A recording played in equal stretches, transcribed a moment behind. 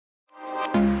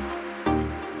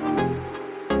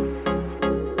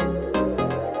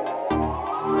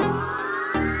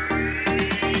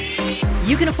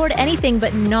You can afford anything,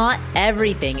 but not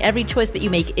everything. Every choice that you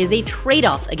make is a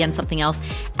trade-off against something else.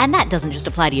 And that doesn't just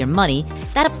apply to your money.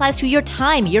 That applies to your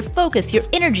time, your focus, your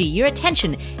energy, your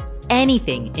attention,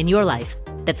 anything in your life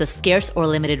that's a scarce or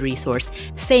limited resource.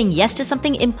 Saying yes to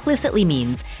something implicitly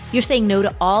means you're saying no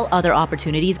to all other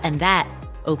opportunities, and that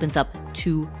opens up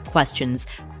two questions.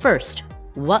 First,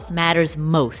 what matters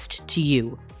most to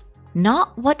you?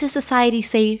 Not what does society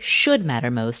say should matter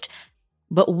most,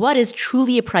 but what is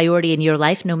truly a priority in your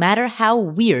life, no matter how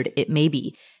weird it may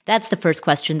be? That's the first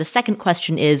question. The second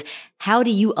question is, how do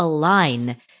you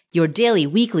align your daily,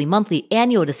 weekly, monthly,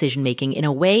 annual decision-making in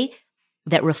a way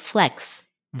that reflects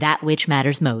that which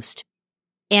matters most?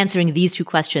 Answering these two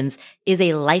questions is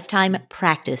a lifetime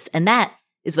practice, and that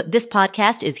is what this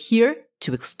podcast is here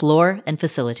to explore and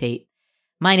facilitate.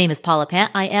 My name is Paula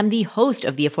Pant. I am the host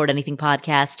of the Afford Anything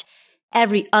podcast.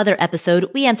 Every other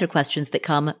episode, we answer questions that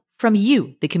come from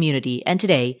you, the community. And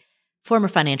today, former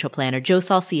financial planner Joe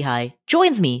Saul-Sehy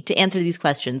joins me to answer these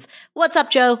questions. What's up,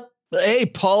 Joe? Hey,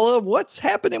 Paula, what's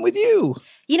happening with you?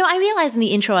 You know, I realize in the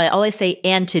intro, I always say,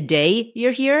 and today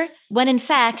you're here, when in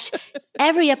fact,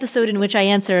 every episode in which I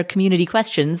answer community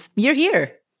questions, you're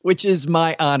here. Which is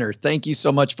my honor. Thank you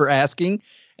so much for asking.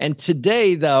 And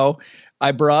today, though,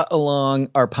 I brought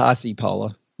along our posse,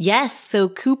 Paula. Yes. So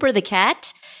Cooper the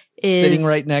cat is sitting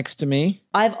right next to me.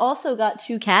 I've also got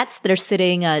two cats that are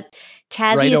sitting.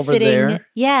 Tazzy right is over sitting there.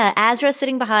 Yeah, Azra is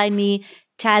sitting behind me.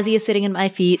 Tazzy is sitting at my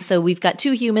feet. So we've got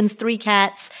 2 humans, 3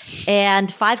 cats,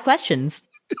 and 5 questions.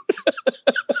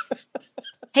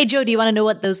 Hey, Joe, do you want to know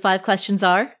what those 5 questions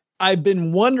are? I've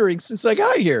been wondering since I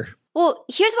got here. Well,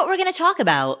 here's what we're going to talk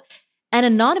about. An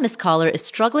anonymous caller is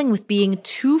struggling with being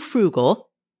too frugal.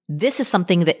 This is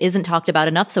something that isn't talked about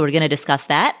enough, so we're going to discuss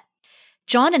that.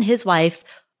 John and his wife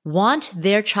want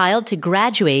their child to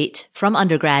graduate from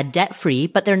undergrad debt-free,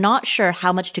 but they're not sure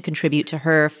how much to contribute to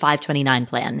her 529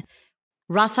 plan.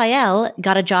 Raphael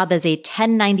got a job as a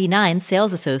 1099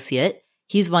 sales associate.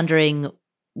 He's wondering,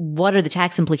 what are the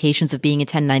tax implications of being a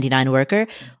 1099 worker?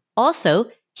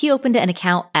 Also, he opened an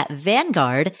account at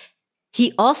Vanguard.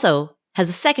 He also has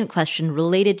a second question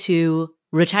related to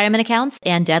retirement accounts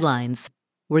and deadlines.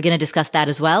 We're going to discuss that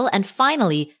as well. And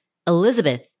finally,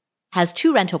 Elizabeth has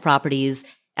 2 rental properties,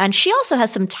 and she also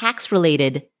has some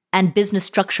tax-related and business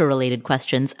structure-related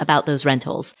questions about those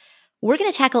rentals. We're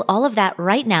going to tackle all of that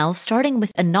right now, starting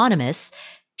with Anonymous.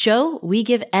 Joe, we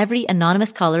give every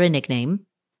anonymous caller a nickname.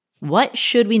 What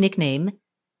should we nickname?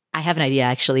 I have an idea,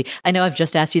 actually. I know I've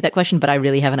just asked you that question, but I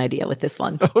really have an idea with this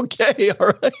one. Okay, all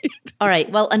right. All right.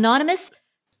 Well, Anonymous,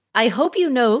 I hope you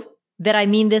know that I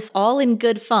mean this all in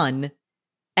good fun.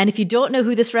 And if you don't know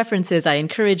who this reference is, I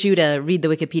encourage you to read the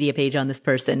Wikipedia page on this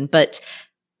person. But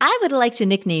I would like to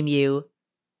nickname you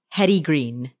Hetty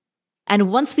Green.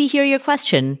 And once we hear your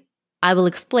question, I will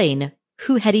explain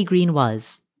who Hetty Green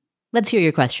was. Let's hear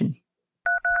your question.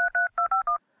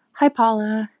 Hi,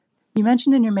 Paula. You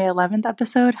mentioned in your May 11th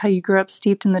episode how you grew up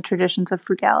steeped in the traditions of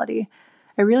frugality.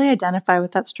 I really identify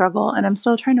with that struggle, and I'm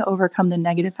still trying to overcome the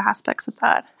negative aspects of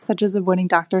that, such as avoiding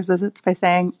doctor's visits by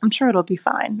saying, I'm sure it'll be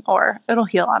fine, or it'll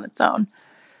heal on its own.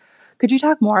 Could you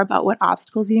talk more about what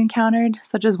obstacles you encountered,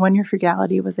 such as when your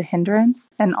frugality was a hindrance,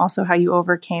 and also how you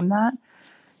overcame that?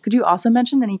 Could you also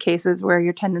mention any cases where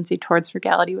your tendency towards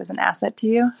frugality was an asset to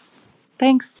you?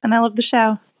 Thanks, and I love the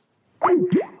show.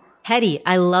 Hetty,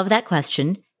 I love that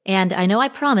question. And I know I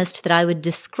promised that I would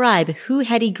describe who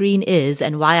Hetty Green is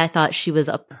and why I thought she was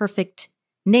a perfect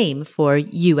name for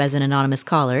you as an anonymous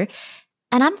caller.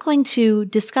 And I'm going to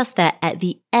discuss that at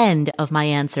the end of my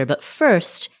answer. But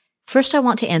first I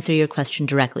want to answer your question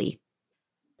directly.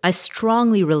 I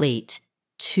strongly relate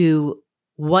to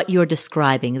what you're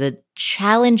describing, the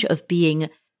challenge of being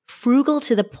frugal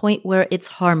to the point where it's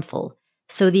harmful.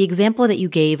 So the example that you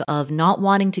gave of not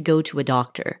wanting to go to a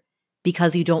doctor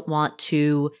because you don't want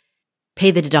to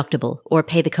pay the deductible or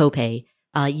pay the copay.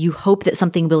 You hope that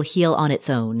something will heal on its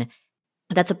own.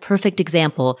 That's a perfect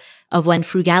example of when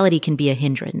frugality can be a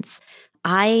hindrance.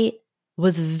 I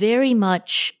was very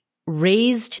much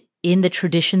raised in the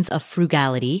traditions of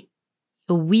frugality.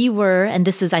 We were, and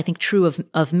this is, I think, true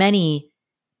of many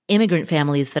immigrant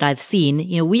families that I've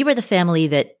seen, we were the family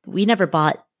that we never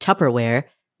bought Tupperware.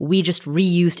 We just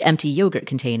reused empty yogurt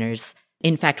containers.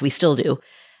 In fact, we still do.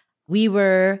 We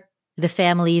were the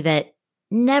family that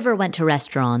never went to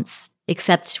restaurants,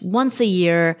 except once a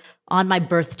year on my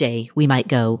birthday, we might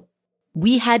go.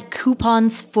 We had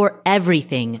coupons for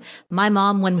everything. My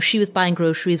mom, when she was buying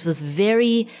groceries, was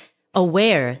very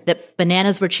aware that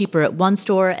bananas were cheaper at one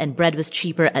store and bread was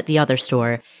cheaper at the other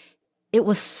store. It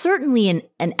was certainly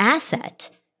an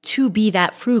asset to be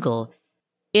that frugal.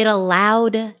 It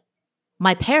allowed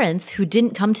my parents, who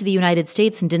didn't come to the United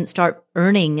States and didn't start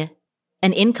earning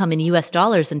an income in US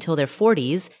dollars until their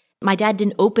 40s, my dad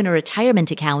didn't open a retirement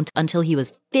account until he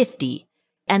was 50.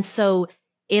 And so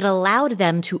it allowed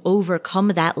them to overcome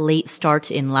that late start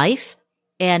in life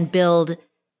and build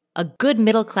a good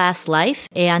middle-class life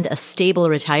and a stable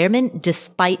retirement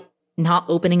despite not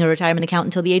opening a retirement account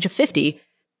until the age of 50.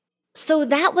 So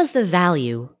that was the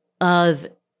value of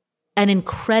an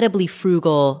incredibly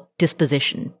frugal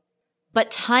disposition. But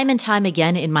time and time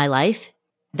again in my life,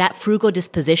 that frugal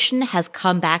disposition has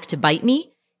come back to bite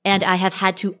me, and I have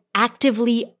had to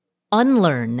actively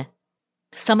unlearn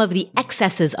some of the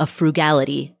excesses of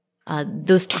frugality,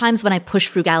 those times when I push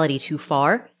frugality too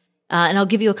far. And I'll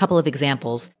give you a couple of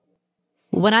examples.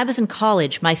 When I was in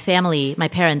college, my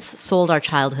parents sold our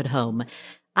childhood home.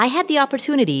 I had the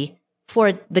opportunity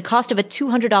for the cost of a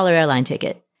 $200 airline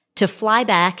ticket to fly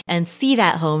back and see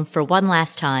that home for one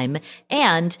last time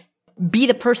and be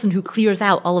the person who clears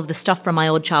out all of the stuff from my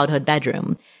old childhood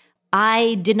bedroom.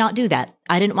 I did not do that.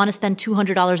 I didn't want to spend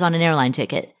 $200 on an airline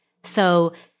ticket.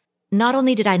 So not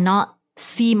only did I not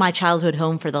see my childhood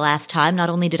home for the last time, not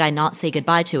only did I not say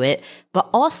goodbye to it, but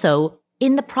also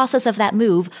in the process of that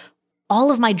move, all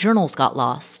of my journals got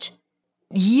lost.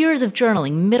 Years of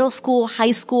journaling, middle school,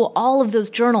 high school, all of those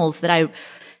journals that I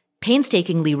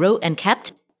painstakingly wrote and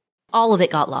kept, all of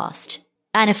it got lost.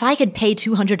 And if I could pay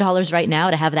 $200 right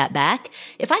now to have that back,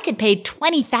 if I could pay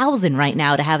 $20,000 right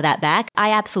now to have that back,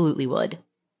 I absolutely would.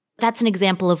 That's an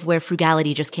example of where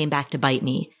frugality just came back to bite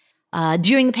me.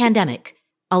 During the pandemic,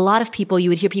 a lot of people, you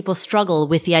would hear people struggle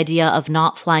with the idea of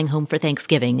not flying home for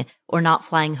Thanksgiving or not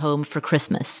flying home for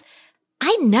Christmas.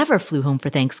 I never flew home for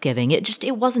Thanksgiving.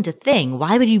 It wasn't a thing.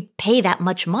 Why would you pay that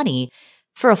much money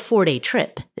for a 4-day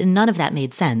trip? None of that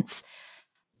made sense.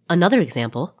 Another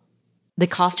example, the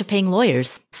cost of paying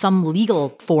lawyers, some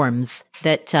legal forms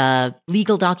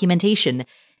legal documentation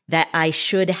that I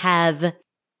should have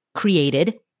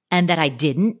created and that I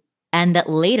didn't, and that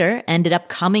later ended up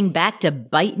coming back to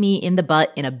bite me in the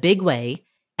butt in a big way,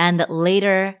 and that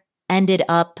later ended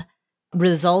up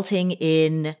resulting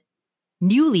in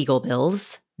new legal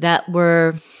bills that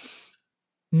were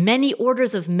many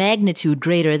orders of magnitude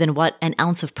greater than what an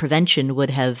ounce of prevention would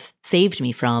have saved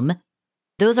me from.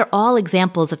 Those are all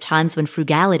examples of times when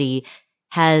frugality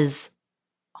has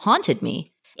haunted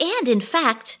me. And in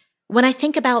fact, when I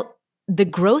think about the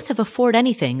growth of Afford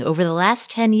Anything over the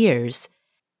last 10 years,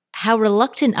 how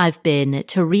reluctant I've been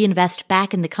to reinvest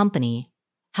back in the company,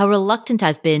 how reluctant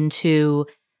I've been to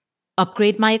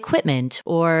upgrade my equipment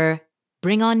or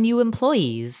bring on new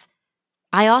employees,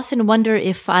 I often wonder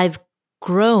if I've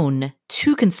grown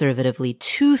too conservatively,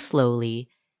 too slowly,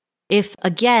 if,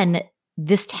 again,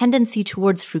 this tendency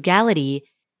towards frugality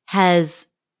has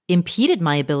impeded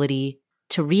my ability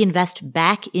to reinvest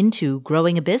back into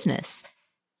growing a business.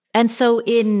 And so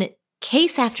in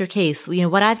case after case,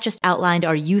 what I've just outlined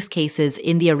are use cases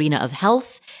in the arena of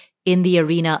health, in the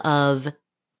arena of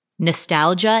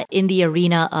nostalgia, in the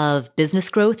arena of business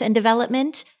growth and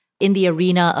development, in the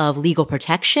arena of legal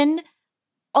protection.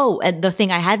 Oh, and the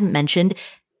thing I hadn't mentioned,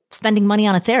 spending money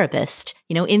on a therapist,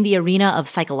 in the arena of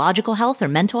psychological health or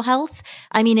mental health.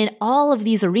 I mean, in all of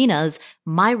these arenas,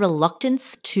 my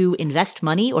reluctance to invest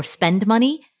money or spend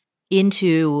money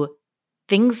into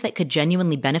things that could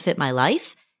genuinely benefit my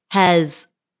life has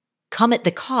come at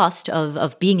the cost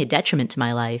of being a detriment to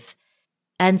my life.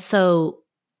 And so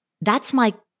that's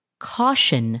my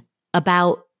caution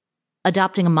about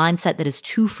adopting a mindset that is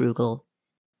too frugal.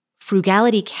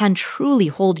 Frugality can truly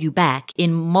hold you back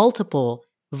in multiple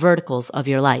verticals of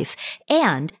your life.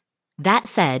 And that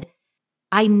said,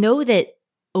 I know that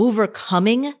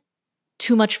overcoming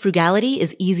too much frugality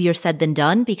is easier said than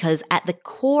done, because at the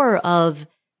core of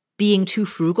being too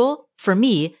frugal for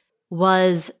me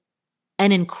was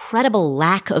an incredible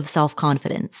lack of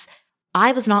self-confidence.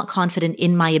 I was not confident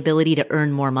in my ability to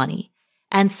earn more money.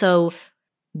 And so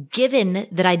given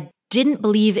that I didn't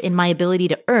believe in my ability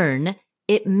to earn,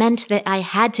 it meant that I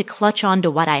had to clutch on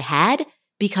to what I had,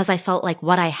 because I felt like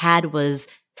what I had was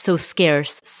so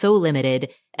scarce, so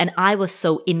limited, and I was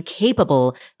so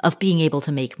incapable of being able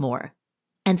to make more.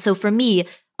 And so for me,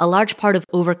 a large part of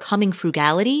overcoming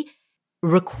frugality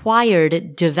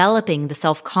required developing the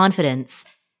self-confidence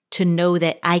to know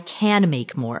that I can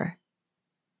make more.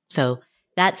 So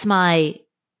that's my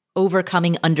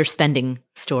overcoming underspending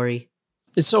story.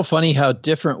 It's so funny how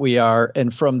different we are.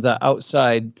 And from the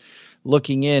outside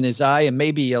looking in, as I and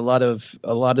maybe a lot of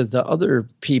the other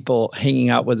people hanging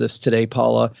out with us today,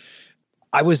 Paula,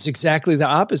 I was exactly the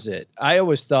opposite. I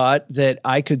always thought that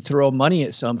I could throw money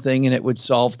at something and it would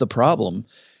solve the problem.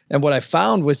 And what I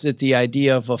found was that the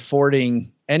idea of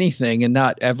affording anything and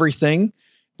not everything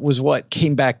was what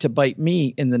came back to bite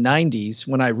me in the 90s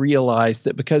when I realized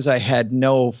that because I had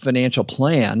no financial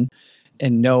plan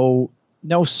and no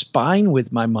spine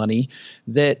with my money,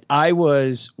 that I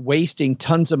was wasting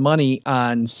tons of money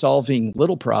on solving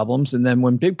little problems. And then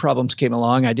when big problems came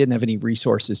along, I didn't have any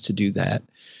resources to do that.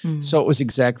 So it was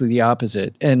exactly the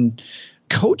opposite. And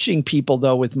coaching people,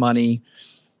 though, with money,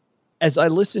 as I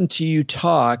listen to you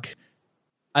talk,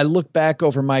 I look back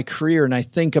over my career and I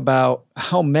think about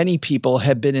how many people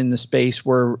have been in the space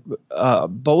where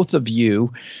both of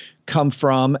you come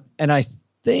from. And I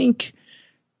think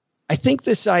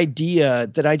this idea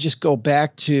that I just go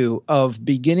back to of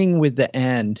beginning with the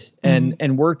end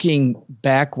and working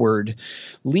backward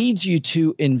leads you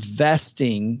to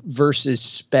investing versus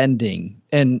spending.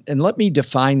 And let me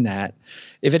define that.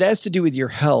 If it has to do with your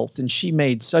health, and she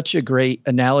made such a great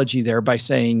analogy there by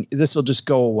saying this will just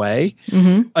go away.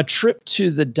 A trip to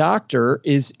the doctor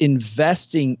is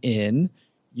investing in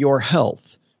your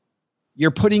health.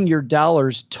 You're putting your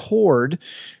dollars toward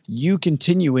you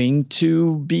continuing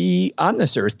to be on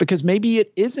this earth, because maybe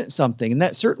it isn't something. And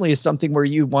that certainly is something where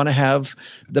you want to have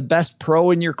the best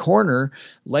pro in your corner,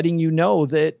 letting you know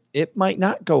that it might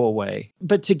not go away.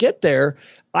 But to get there,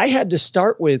 I had to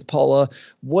start with, Paula,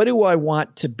 what do I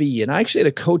want to be? And I actually had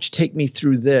a coach take me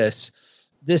through this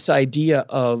idea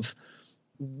of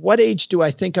what age do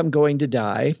I think I'm going to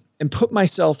die, and put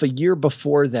myself a year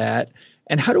before that.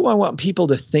 And how do I want people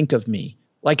to think of me?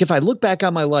 Like if I look back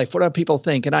on my life, what do people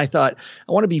think? And I thought,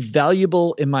 I want to be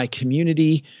valuable in my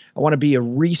community. I want to be a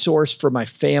resource for my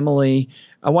family.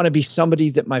 I want to be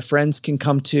somebody that my friends can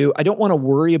come to. I don't want to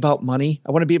worry about money.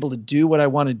 I want to be able to do what I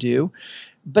want to do.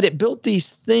 But it built these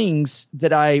things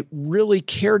that I really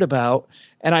cared about.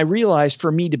 And I realized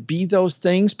for me to be those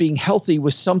things, being healthy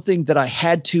was something that I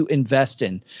had to invest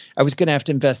in. I was going to have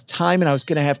to invest time and I was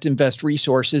going to have to invest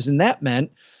resources. And that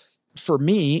meant, for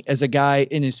me, as a guy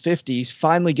in his 50s,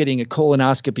 finally getting a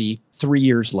colonoscopy 3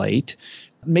 years late,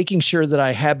 making sure that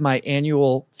I had my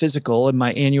annual physical and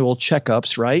my annual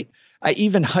checkups, right? I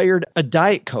even hired a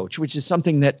diet coach, which is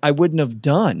something that I wouldn't have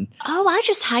done. Oh, I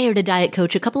just hired a diet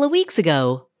coach a couple of weeks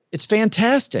ago. It's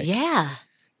fantastic. Yeah.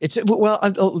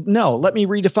 No, let me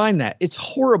redefine that. It's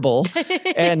horrible.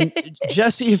 And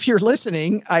Jesse, if you're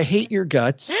listening, I hate your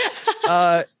guts.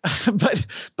 But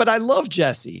I love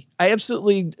Jesse. I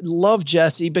absolutely love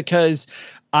Jesse because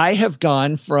I have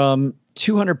gone from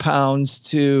 200 pounds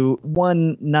to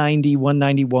 190,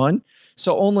 191.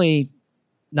 So only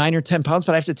 9 or 10 pounds.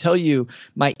 But I have to tell you,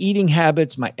 my eating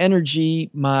habits, my energy,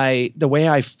 the way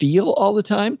I feel all the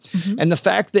time, and the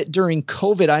fact that during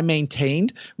COVID I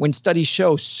maintained, when studies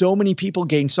show so many people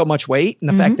gain so much weight, and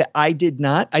the fact that I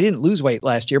didn't lose weight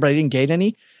last year, but I didn't gain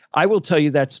any. I will tell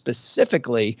you that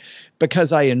specifically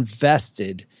because I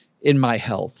invested in my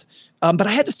health. But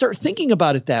I had to start thinking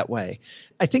about it that way.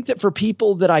 I think that for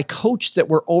people that I coached that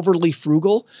were overly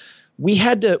frugal, we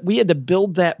had to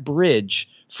build that bridge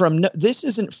from this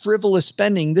isn't frivolous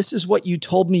spending. This is what you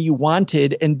told me you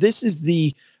wanted. And this is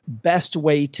the best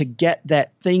way to get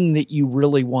that thing that you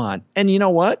really want. And you know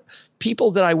what?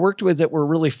 People that I worked with that were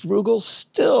really frugal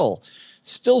still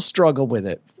struggle with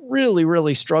it. Really,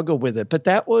 really struggle with it. But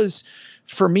that was,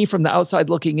 for me, from the outside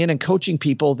looking in and coaching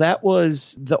people, that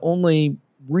was the only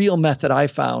real method I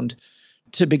found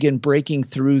to begin breaking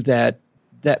through that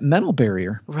mental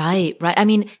barrier. Right. I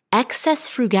mean, excess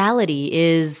frugality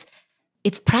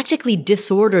it's practically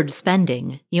disordered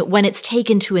spending, when it's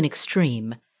taken to an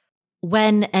extreme.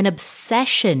 When an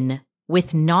obsession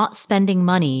with not spending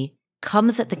money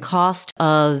comes at the cost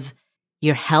of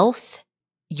your health,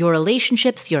 your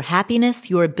relationships, your happiness,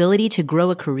 your ability to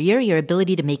grow a career, your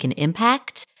ability to make an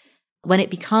impact, when it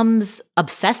becomes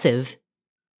obsessive,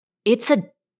 it's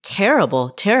a terrible,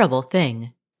 terrible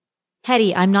thing.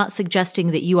 Hetty, I'm not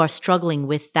suggesting that you are struggling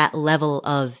with that level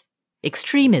of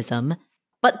extremism,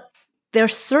 but there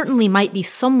certainly might be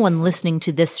someone listening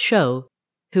to this show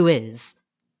who is.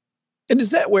 And is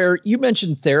that where you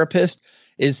mentioned therapist?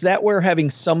 Is that where having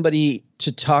somebody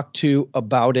to talk to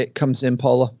about it comes in,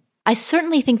 Paula? I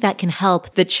certainly think that can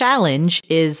help. The challenge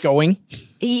is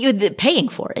paying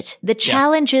for it. The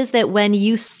challenge is that when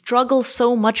you struggle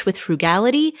so much with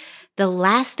frugality, the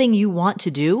last thing you want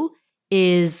to do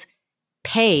is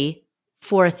pay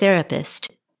for a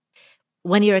therapist.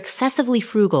 When you're excessively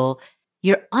frugal,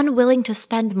 you're unwilling to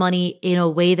spend money in a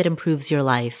way that improves your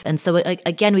life. And so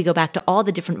again, we go back to all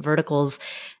the different verticals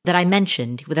that I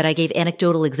mentioned, that I gave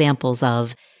anecdotal examples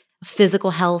of: physical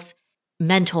health,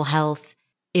 mental health,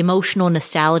 emotional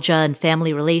nostalgia and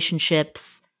family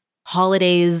relationships,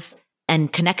 holidays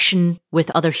and connection with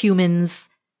other humans.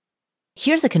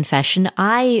 Here's a confession.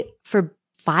 For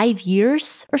 5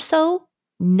 years or so,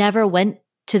 never went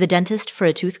to the dentist for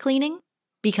a tooth cleaning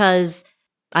because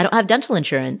I don't have dental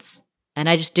insurance and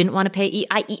I just didn't want to pay.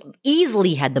 I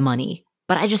easily had the money,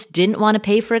 but I just didn't want to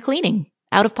pay for a cleaning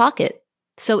out of pocket.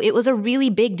 So it was a really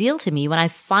big deal to me when I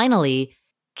finally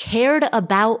cared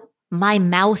about my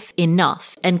mouth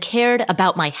enough and cared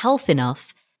about my health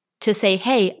enough to say,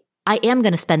 hey, I am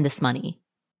going to spend this money.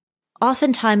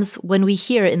 Oftentimes when we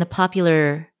hear in the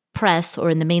popular press or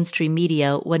in the mainstream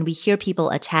media, when we hear people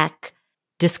attack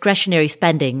discretionary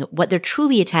spending, what they're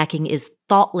truly attacking is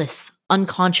thoughtless,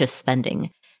 unconscious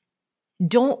spending.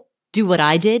 Don't do what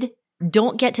I did.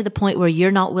 Don't get to the point where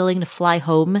you're not willing to fly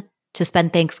home to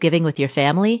spend Thanksgiving with your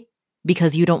family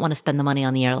because you don't want to spend the money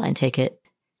on the airline ticket.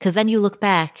 Because then you look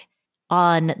back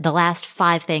on the last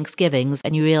 5 Thanksgivings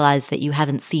and you realize that you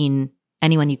haven't seen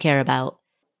anyone you care about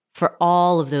for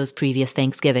all of those previous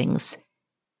Thanksgivings.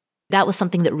 That was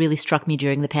something that really struck me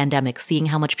during the pandemic, seeing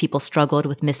how much people struggled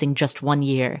with missing just 1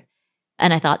 year.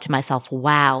 And I thought to myself,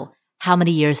 wow, how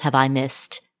many years have I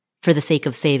missed for the sake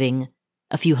of saving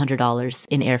a few $100s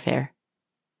in airfare?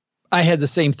 I had the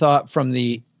same thought from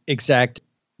the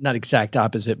not exact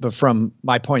opposite, but from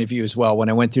my point of view as well. When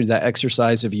I went through that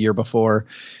exercise of a year before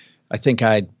I think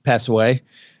I'd pass away,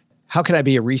 how can I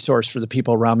be a resource for the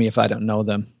people around me if I don't know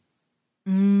them?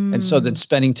 And so then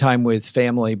spending time with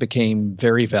family became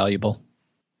very valuable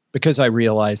because I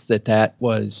realized that that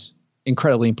was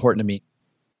incredibly important to me.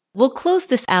 We'll close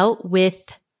this out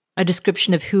with a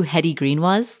description of who Hetty Green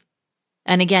was.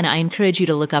 And again, I encourage you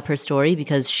to look up her story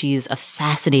because she's a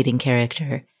fascinating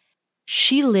character.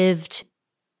 She lived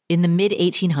in the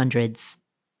mid-1800s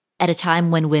at a time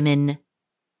when women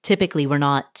typically were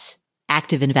not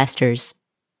active investors.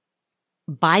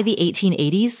 By the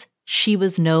 1880s, she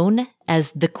was known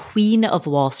as the Queen of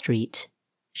Wall Street.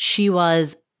 She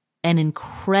was an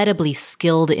incredibly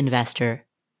skilled investor.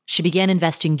 She began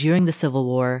investing during the Civil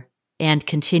War and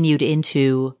continued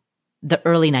into the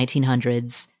early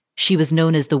 1900s. She was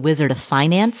known as the Wizard of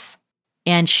Finance,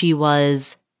 and she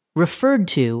was referred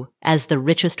to as the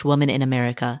richest woman in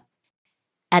America.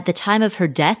 At the time of her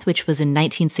death, which was in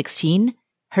 1916,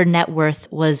 her net worth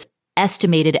was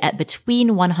estimated at between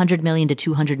 $100 million to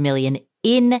 $200 million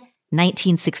in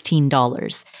 1916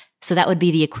 dollars. So that would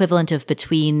be the equivalent of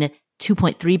between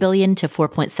 $2.3 billion to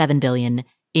 $4.7 billion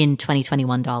in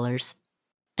 2021 dollars.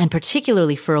 And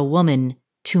particularly for a woman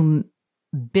to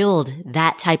build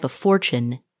that type of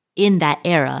fortune in that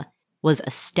era was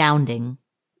astounding.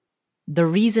 The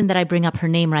reason that I bring up her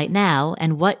name right now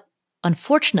and what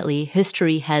unfortunately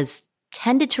history has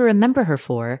tended to remember her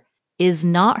for is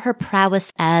not her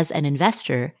prowess as an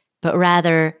investor, but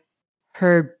rather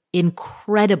her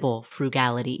incredible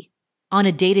frugality. On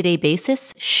a day-to-day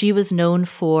basis, she was known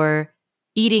for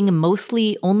eating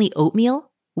mostly only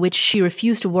oatmeal, which she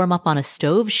refused to warm up on a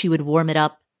stove. She would warm it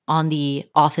up on the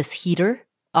office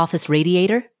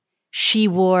radiator. She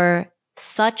wore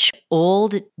such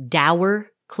old,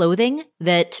 dour clothing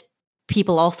that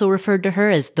people also referred to her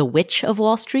as the Witch of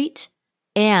Wall Street.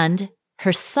 And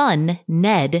her son,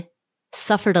 Ned,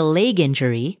 suffered a leg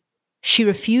injury. She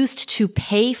refused to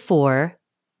pay for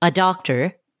a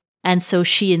doctor, and so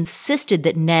she insisted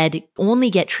that Ned only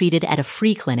get treated at a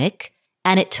free clinic,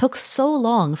 and it took so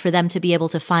long for them to be able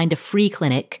to find a free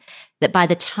clinic that by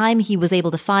the time he was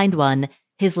able to find one,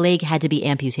 his leg had to be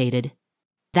amputated.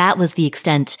 That was the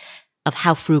extent of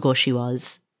how frugal she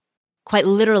was. Quite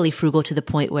literally frugal to the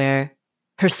point where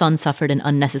her son suffered an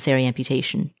unnecessary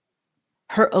amputation.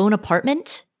 Her own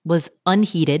apartment was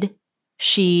unheated.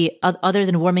 She, other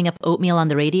than warming up oatmeal on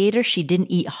the radiator, she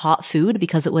didn't eat hot food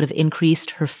because it would have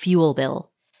increased her fuel bill.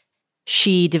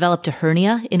 She developed a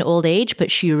hernia in old age,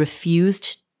 but she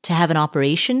refused to have an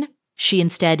operation. She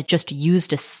instead just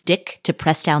used a stick to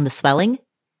press down the swelling.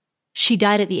 She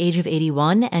died at the age of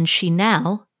 81, and she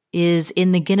now is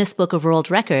in the Guinness Book of World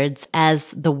Records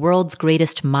as the world's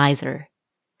greatest miser.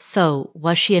 So,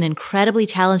 was she an incredibly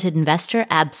talented investor?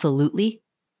 Absolutely.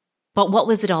 But what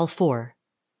was it all for?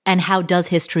 And how does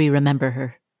history remember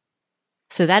her?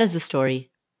 So that is the story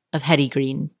of Hetty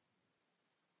Green.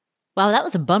 Wow, that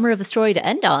was a bummer of a story to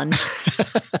end on.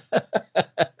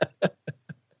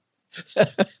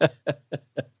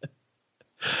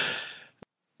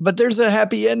 But there's a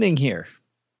happy ending here.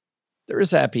 There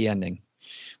is a happy ending.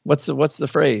 What's the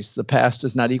phrase? The past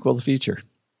does not equal the future.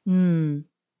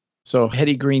 So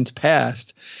Hetty Green's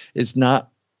past is not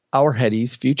our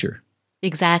Hetty's future.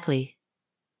 Exactly.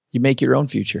 You make your own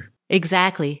future.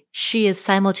 Exactly. She is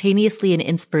simultaneously an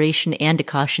inspiration and a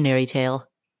cautionary tale.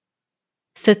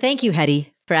 So thank you,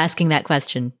 Hetty, for asking that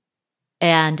question.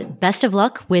 And best of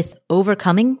luck with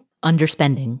overcoming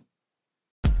underspending.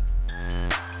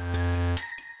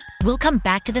 We'll come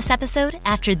back to this episode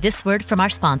after this word from our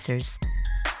sponsors.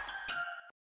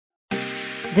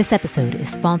 This episode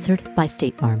is sponsored by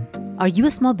State Farm. Are you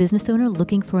a small business owner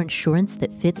looking for insurance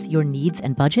that fits your needs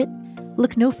and budget?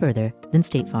 Look no further than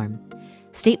State Farm.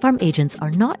 State Farm agents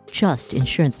are not just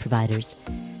insurance providers.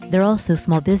 They're also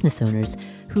small business owners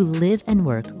who live and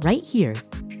work right here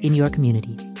in your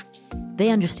community. They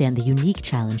understand the unique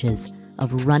challenges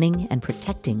of running and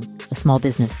protecting a small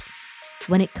business.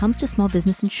 When it comes to small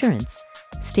business insurance,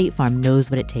 State Farm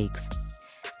knows what it takes.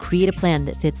 Create a plan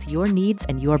that fits your needs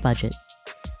and your budget.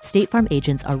 State Farm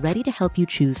agents are ready to help you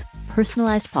choose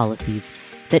personalized policies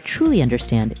that truly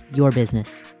understand your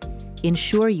business.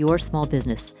 Insure your small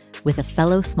business with a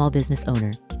fellow small business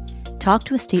owner. Talk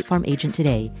to a State Farm agent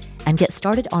today and get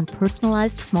started on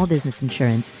personalized small business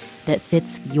insurance that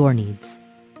fits your needs.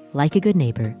 Like a good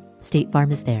neighbor, State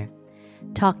Farm is there.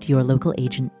 Talk to your local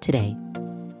agent today.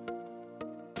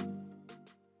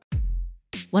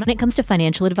 When it comes to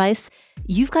financial advice,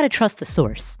 you've got to trust the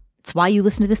source. It's why you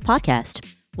listen to this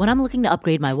podcast. When I'm looking to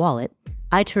upgrade my wallet,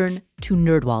 I turn to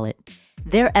NerdWallet.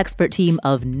 Their expert team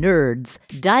of nerds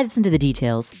dives into the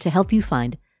details to help you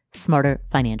find smarter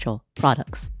financial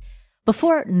products.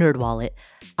 Before NerdWallet,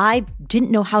 I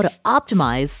didn't know how to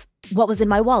optimize what was in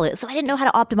my wallet, so I didn't know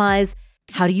how to optimize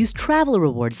how to use travel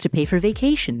rewards to pay for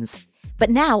vacations. But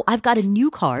now I've got a new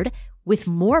card with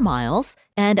more miles,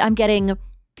 and I'm getting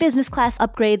business class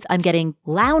upgrades, I'm getting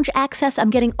lounge access, I'm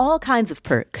getting all kinds of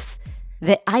perks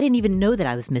that I didn't even know that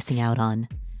I was missing out on.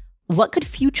 What could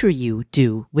future you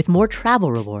do with more travel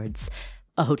rewards?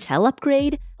 A hotel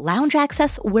upgrade? Lounge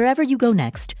access? Wherever you go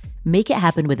next, make it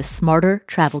happen with a smarter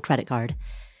travel credit card.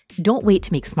 Don't wait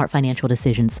to make smart financial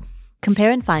decisions.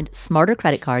 Compare and find smarter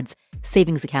credit cards,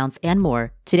 savings accounts, and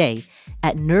more today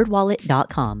at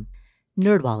nerdwallet.com.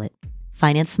 NerdWallet.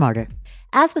 Finance smarter.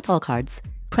 As with all cards,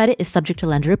 credit is subject to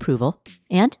lender approval,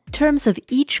 and terms of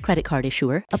each credit card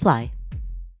issuer apply.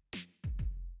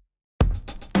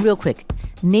 Real quick,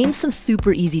 name some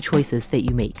super easy choices that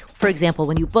you make. For example,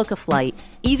 when you book a flight,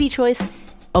 easy choice,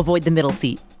 avoid the middle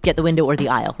seat, get the window or the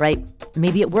aisle, right?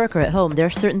 Maybe at work or at home, there are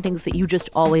certain things that you just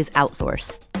always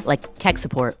outsource, like tech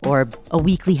support or a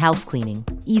weekly house cleaning.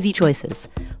 Easy choices.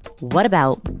 What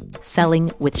about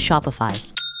selling with Shopify?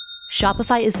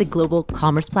 Shopify is the global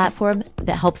commerce platform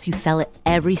that helps you sell at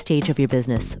every stage of your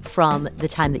business, from the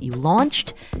time that you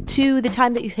launched to the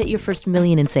time that you hit your first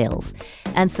million in sales.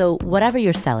 And so whatever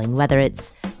you're selling, whether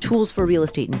it's tools for real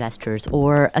estate investors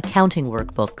or accounting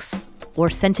workbooks or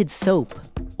scented soap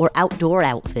or outdoor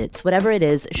outfits, whatever it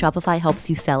is, Shopify helps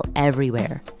you sell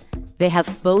everywhere. They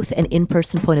have both an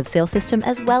in-person point of sale system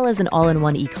as well as an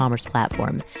all-in-one e-commerce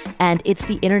platform. And it's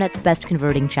the internet's best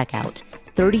converting checkout,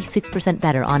 36%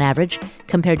 better on average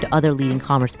compared to other leading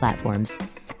commerce platforms.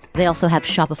 They also have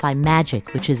Shopify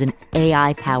Magic, which is an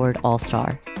AI-powered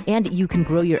all-star. And you can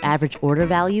grow your average order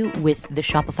value with the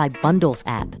Shopify Bundles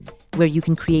app, where you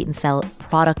can create and sell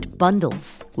product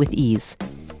bundles with ease.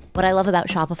 What I love about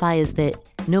Shopify is that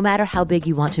no matter how big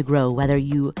you want to grow, whether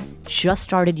you just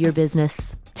started your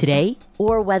business today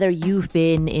or whether you've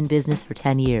been in business for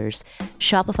 10 years,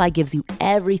 Shopify gives you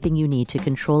everything you need to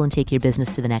control and take your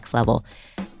business to the next level.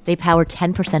 They power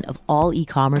 10% of all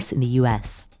e-commerce in the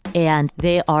US, and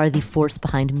they are the force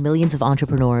behind millions of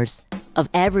entrepreneurs of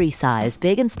every size,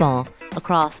 big and small,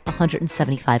 across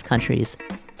 175 countries.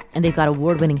 And they've got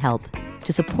award-winning help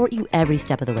to support you every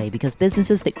step of the way, because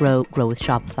businesses that grow with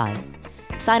Shopify.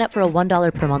 Sign up for a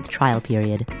 $1 per month trial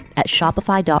period at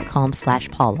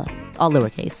shopify.com/Paula, all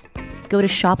lowercase. Go to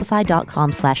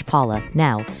shopify.com/Paula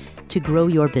now to grow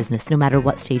your business no matter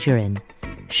what stage you're in.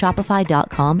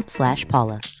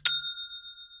 Shopify.com/Paula.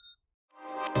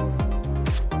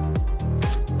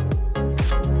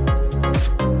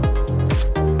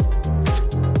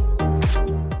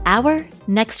 Our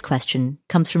next question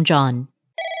comes from John.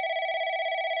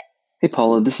 Hey,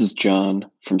 Paula, this is John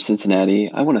from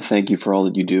Cincinnati. I want to thank you for all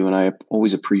that you do, and I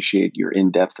always appreciate your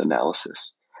in-depth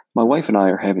analysis. My wife and I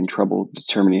are having trouble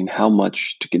determining how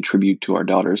much to contribute to our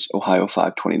daughter's Ohio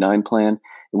 529 plan,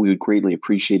 and we would greatly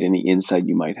appreciate any insight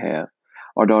you might have.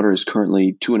 Our daughter is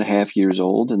currently 2.5 years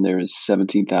old, and there is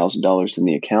 $17,000 in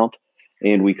the account,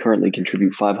 and we currently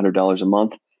contribute $500 a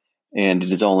month, and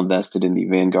it is all invested in the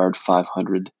Vanguard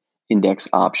 500 index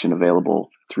option available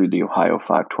through the Ohio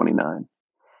 529.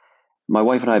 My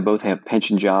wife and I both have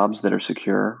pension jobs that are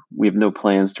secure. We have no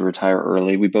plans to retire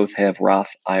early. We both have Roth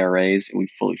IRAs, and we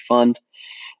fully fund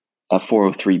a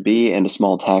 403B and a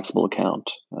small taxable account.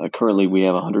 Currently, we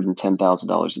have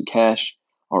 $110,000 in cash.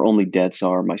 Our only debts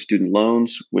are my student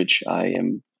loans, which I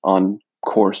am on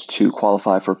course to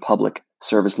qualify for public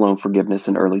service loan forgiveness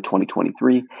in early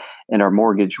 2023, and our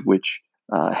mortgage, which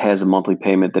has a monthly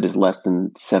payment that is less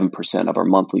than 7% of our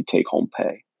monthly take-home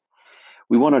pay.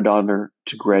 We want our daughter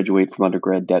to graduate from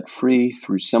undergrad debt-free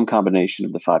through some combination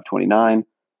of the 529,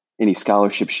 any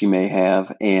scholarship she may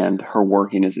have, and her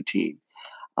working as a teen.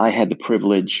 I had the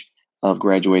privilege of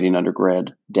graduating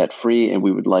undergrad debt-free, and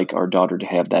we would like our daughter to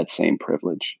have that same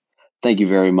privilege. Thank you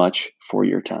very much for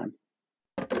your time.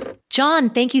 John,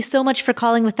 thank you so much for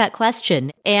calling with that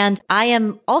question. And I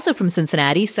am also from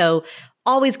Cincinnati, so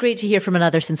always great to hear from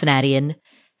another Cincinnatian.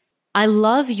 I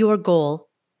love your goal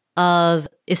of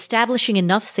establishing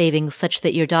enough savings such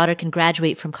that your daughter can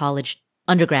graduate from college,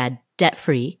 undergrad,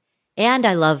 debt-free. And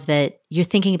I love that you're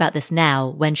thinking about this now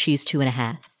when she's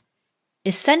 2.5.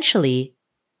 Essentially,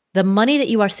 the money that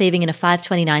you are saving in a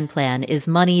 529 plan is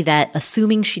money that,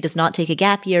 assuming she does not take a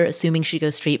gap year, assuming she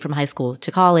goes straight from high school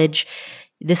to college,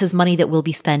 this is money that will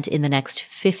be spent in the next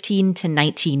 15 to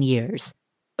 19 years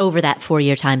over that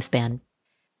 4-year time span.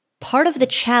 Part of the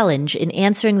challenge in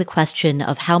answering the question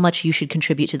of how much you should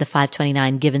contribute to the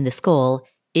 529 given this goal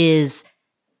is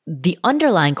the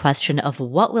underlying question of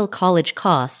what will college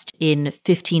cost in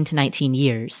 15 to 19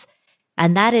 years.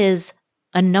 And that is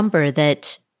a number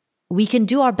that we can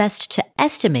do our best to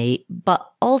estimate, but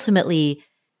ultimately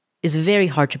is very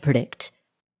hard to predict.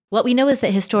 What we know is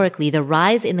that historically, the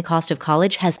rise in the cost of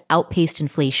college has outpaced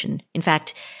inflation. In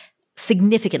fact,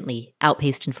 significantly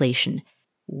outpaced inflation.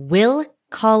 Will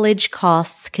college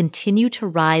costs continue to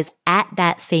rise at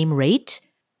that same rate,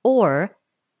 or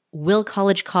will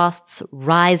college costs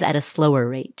rise at a slower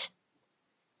rate?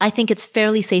 I think it's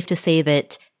fairly safe to say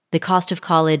that the cost of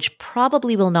college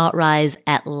probably will not rise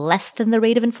at less than the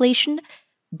rate of inflation,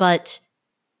 but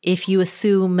if you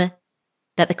assume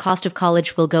that the cost of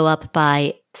college will go up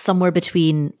by somewhere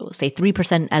between, say,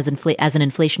 3% as an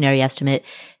inflationary estimate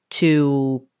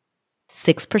to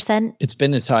 6%. It's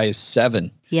been as high as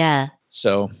 7%. Yeah.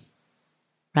 So.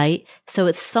 Right? So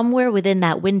it's somewhere within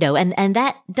that window. And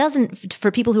that doesn't,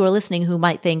 for people who are listening who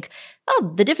might think,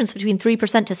 oh, the difference between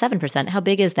 3% to 7%, how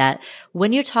big is that?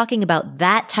 When you're talking about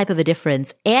that type of a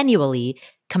difference annually,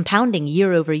 compounding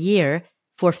year over year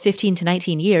for 15 to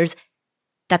 19 years,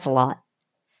 that's a lot.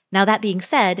 Now, that being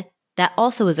said, that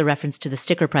also is a reference to the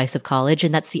sticker price of college.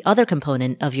 And that's the other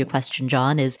component of your question,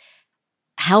 John, is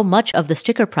how much of the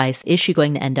sticker price is she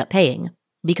going to end up paying?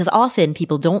 Because often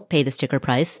people don't pay the sticker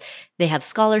price. They have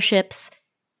scholarships,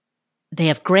 they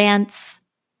have grants,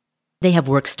 they have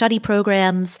work-study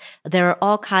programs. There are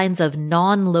all kinds of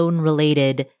non-loan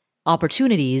related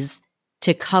opportunities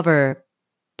to cover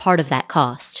part of that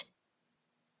cost.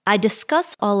 I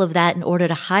discuss all of that in order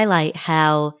to highlight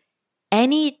how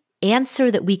any answer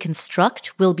that we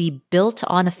construct will be built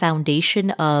on a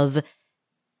foundation of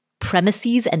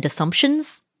premises and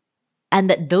assumptions, and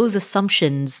that those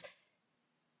assumptions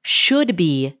should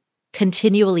be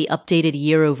continually updated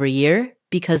year over year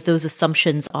because those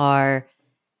assumptions are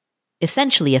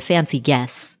essentially a fancy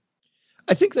guess.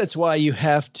 I think that's why you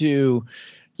have to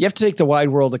take the wide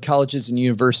world of colleges and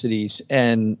universities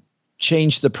and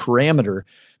change the parameter,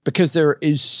 because there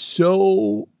is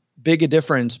so big a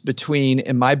difference between,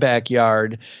 in my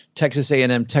backyard, Texas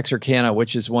A&M Texarkana,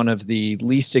 which is one of the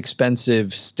least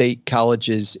expensive state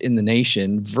colleges in the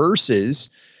nation,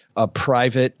 versus a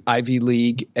private Ivy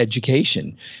League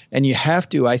education. And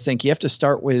I think you have to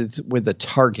start with a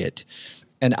target.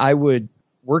 And I would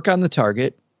work on the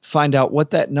target, find out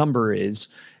what that number is,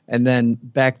 and then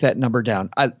back that number down.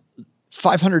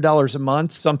 $500 a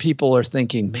month. Some people are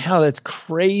thinking, man, that's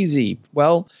crazy.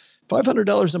 Well,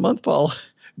 $500 a month, Paul,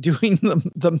 doing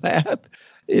the math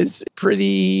is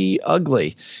pretty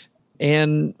ugly,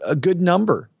 and a good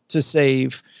number to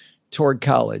save toward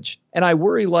college. And I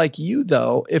worry, like you,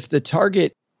 though, if the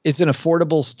target is an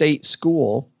affordable state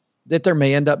school, that there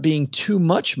may end up being too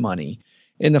much money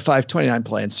in the 529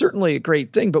 plan. Certainly a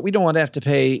great thing, but we don't want to have to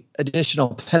pay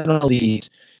additional penalties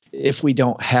if we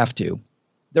don't have to.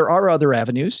 There are other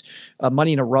avenues.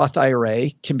 Money in a Roth IRA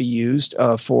can be used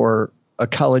for a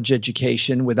college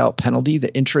education without penalty,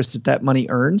 the interest that money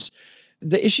earns.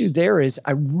 The issue there is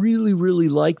I really, really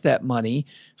like that money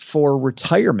for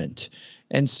retirement.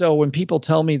 And so when people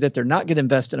tell me that they're not going to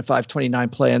invest in a 529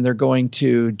 plan, they're going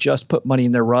to just put money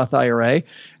in their Roth IRA,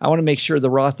 I want to make sure the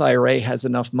Roth IRA has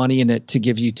enough money in it to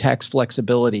give you tax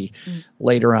flexibility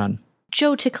later on.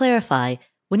 Joe, to clarify,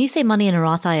 when you say money in a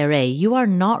Roth IRA, you are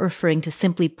not referring to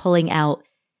simply pulling out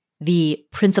the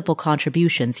principal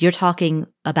contributions. You're talking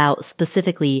about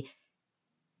specifically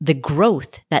the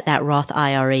growth that Roth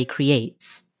IRA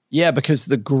creates. Yeah, because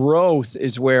the growth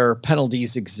is where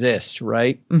penalties exist,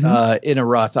 right? Mm-hmm. In a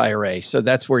Roth IRA. So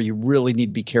that's where you really need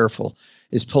to be careful.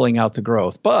 is pulling out the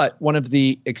growth. But one of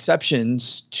the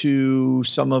exceptions to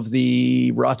some of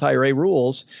the Roth IRA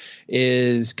rules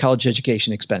is college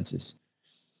education expenses.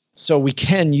 So we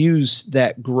can use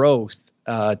that growth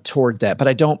toward that, but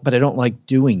I don't like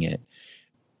doing it.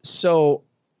 So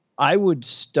I would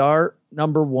start,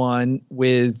 number one,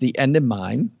 with the end in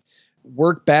mind,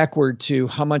 work backward to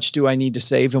how much do I need to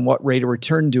save and what rate of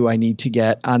return do I need to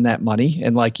get on that money.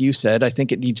 And like you said, I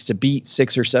think it needs to beat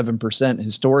 6 or 7%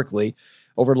 historically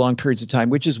over long periods of time,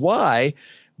 which is why,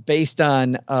 based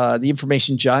on the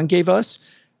information John gave us,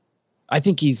 I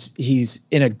think he's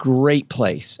in a great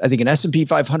place. I think an S&P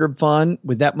 500 fund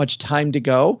with that much time to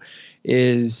go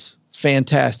is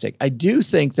fantastic. I do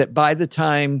think that by the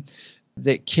time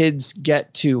that kids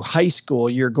get to high school,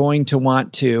 you're going to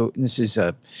want to, and this is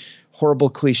a horrible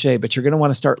cliche, but you're going to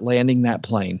want to start landing that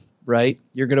plane, right?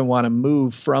 You're going to want to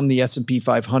move from the S&P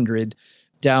 500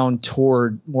 down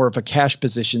toward more of a cash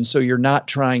position. So you're not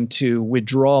trying to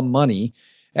withdraw money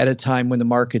at a time when the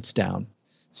market's down.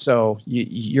 So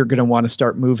you're going to want to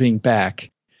start moving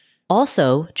back.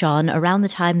 Also, John, around the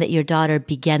time that your daughter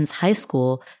begins high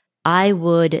school, I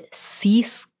would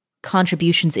cease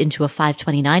contributions into a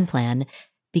 529 plan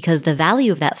because the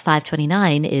value of that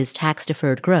 529 is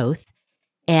tax-deferred growth.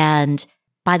 And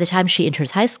by the time she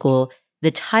enters high school,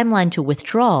 the timeline to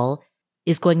withdrawal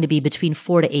is going to be between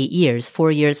 4 to 8 years,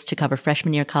 4 years to cover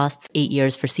freshman year costs, 8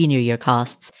 years for senior year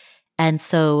costs. And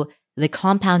so the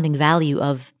compounding value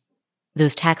of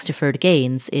those tax-deferred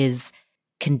gains is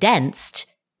condensed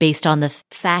based on the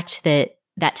fact that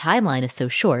that timeline is so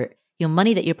short. You know,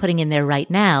 money that you're putting in there right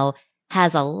now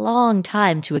has a long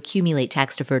time to accumulate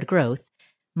tax-deferred growth.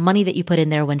 Money that you put in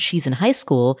there when she's in high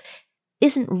school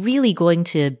isn't really going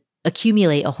to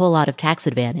accumulate a whole lot of tax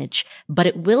advantage, but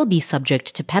it will be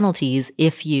subject to penalties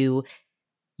if you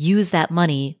use that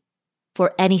money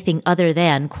for anything other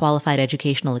than qualified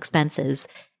educational expenses.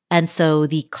 And so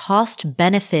the cost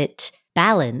benefit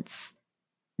balance,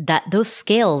 that those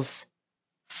scales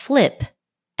flip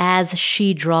as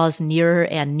she draws nearer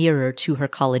and nearer to her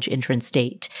college entrance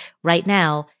date. Right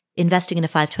now, investing in a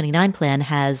 529 plan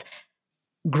has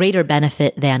greater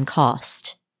benefit than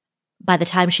cost. By the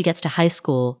time she gets to high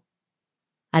school,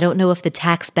 I don't know if the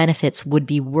tax benefits would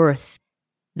be worth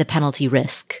the penalty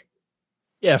risk.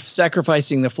 Yeah,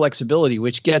 sacrificing the flexibility,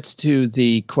 which gets to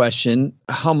the question,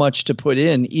 how much to put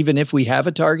in, even if we have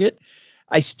a target.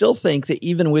 I still think that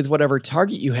even with whatever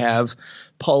target you have,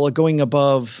 Paula, going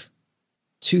above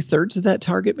 2/3 of that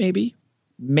target, maybe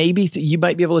you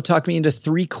might be able to talk me into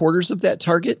 3/4 of that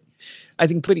target. I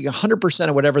think putting 100%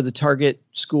 of whatever the target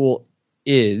school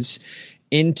is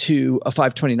into a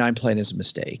 529 plan is a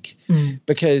mistake.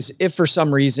 Because if for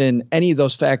some reason any of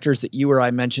those factors that you or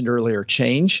I mentioned earlier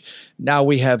change, now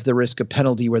we have the risk of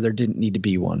penalty where there didn't need to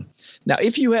be one. Now,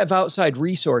 if you have outside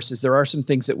resources, there are some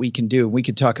things that we can do. We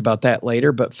could talk about that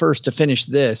later. But first, to finish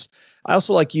this, I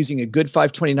also like using a good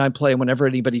 529 plan whenever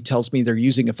anybody tells me they're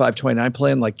using a 529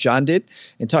 plan like John did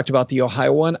and talked about the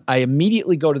Ohio one. I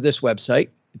immediately go to this website.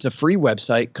 It's a free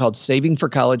website called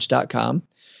savingforcollege.com.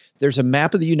 There's a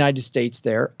map of the United States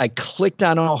there. I clicked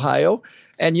on Ohio.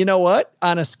 And you know what?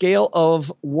 On a scale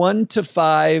of 1 to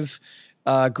 5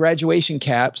 graduation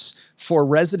caps for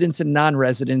residents and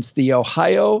non-residents, the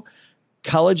Ohio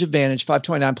College Advantage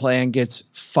 529 plan gets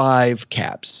 5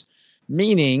 caps,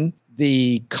 meaning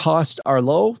the costs are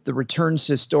low. The returns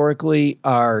historically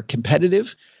are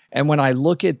competitive. And when I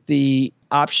look at the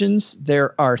options,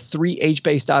 there are 3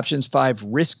 age-based options, 5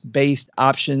 risk-based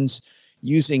options,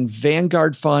 using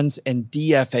Vanguard funds and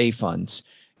DFA funds.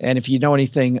 And if you know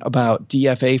anything about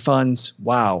DFA funds,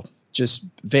 wow, just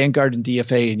Vanguard and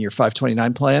DFA in your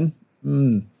 529 plan.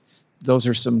 Those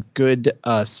are some good,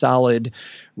 solid,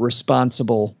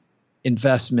 responsible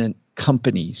investment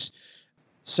companies.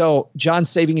 So John's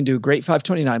saving into a great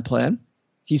 529 plan.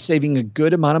 He's saving a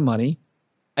good amount of money.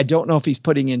 I don't know if he's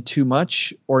putting in too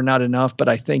much or not enough, but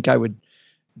I think I would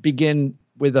begin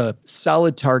with a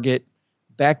solid target,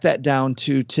 back that down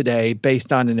to today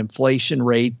based on an inflation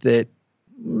rate that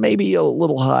may be a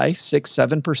little high,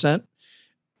 6-7%,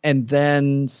 and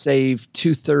then save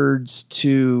 2/3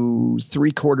 to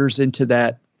 3/4 into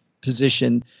that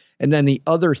position, and then the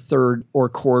other third or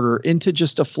quarter into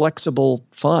just a flexible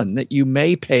fund that you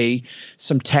may pay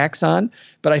some tax on.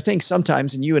 But I think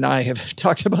sometimes, and you and I have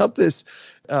talked about this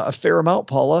a fair amount,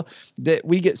 Paula, that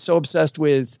we get so obsessed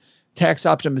with tax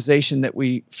optimization that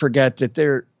we forget that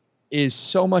there is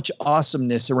so much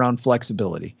awesomeness around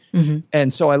flexibility.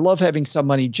 And so I love having some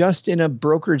money just in a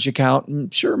brokerage account.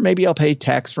 And sure, maybe I'll pay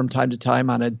tax from time to time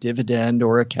on a dividend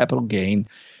or a capital gain,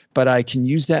 but I can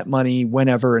use that money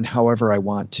whenever and however I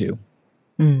want to.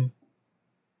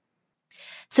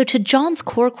 So to John's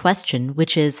core question,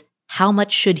 which is how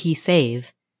much should he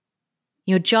save?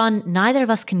 John, neither of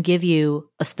us can give you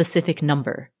a specific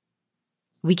number.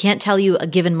 We can't tell you a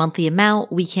given monthly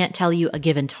amount. We can't tell you a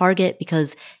given target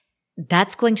because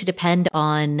that's going to depend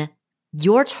on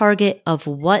your target of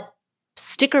what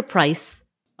sticker price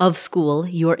of school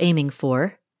you're aiming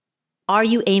for. Are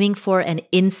you aiming for an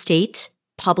in-state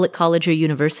public college or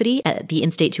university at the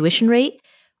in-state tuition rate?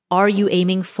 Are you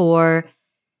aiming for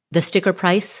the sticker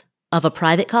price of a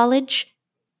private college?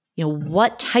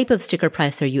 What type of sticker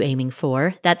price are you aiming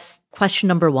for? That's question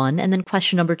number one. And then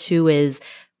question number two is,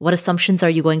 what assumptions are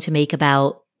you going to make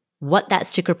about what that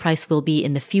sticker price will be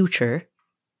in the future?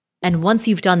 And once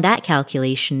you've done that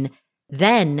calculation,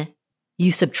 then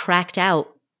you subtract out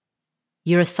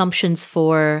your assumptions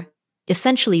for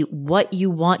essentially what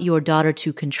you want your daughter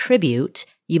to contribute.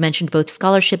 You mentioned both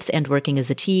scholarships and working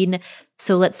as a teen.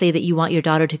 So let's say that you want your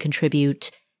daughter to contribute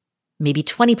maybe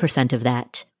 20% of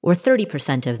that or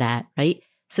 30% of that, right?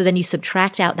 So then you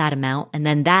subtract out that amount, and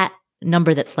then that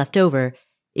number that's left over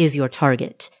is your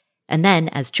target. And then,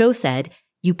 as Joe said,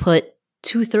 you put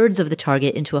 2/3 of the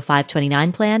target into a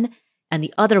 529 plan and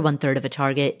the other 1/3 of a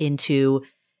target into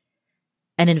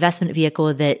an investment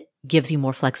vehicle that gives you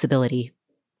more flexibility.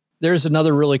 There's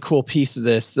another really cool piece of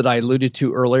this that I alluded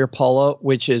to earlier, Paula,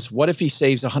 which is what if he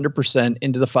saves 100%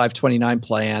 into the 529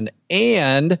 plan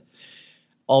and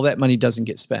all that money doesn't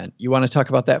get spent? You want to talk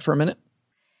about that for a minute?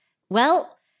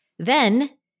 Well, then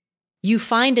you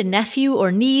find a nephew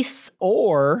or niece.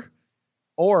 Or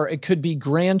it could be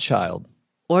grandchild.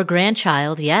 Or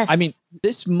grandchild, yes. I mean,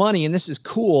 this money, and this is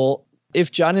cool,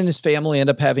 if John and his family end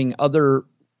up having other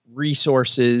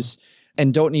resources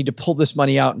and don't need to pull this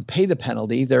money out and pay the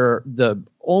penalty, the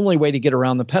only way to get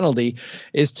around the penalty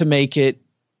is to make it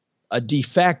a de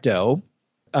facto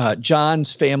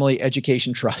John's Family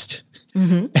Education Trust.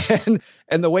 Mm-hmm.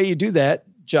 And the way you do that,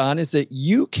 John, is that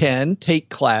you can take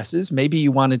classes. Maybe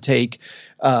you want to take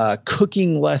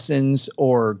cooking lessons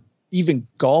or even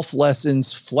golf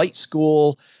lessons, flight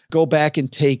school, go back and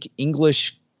take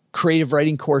English creative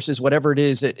writing courses, whatever it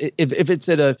is. If it's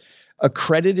at a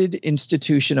accredited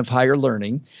institution of higher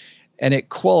learning and it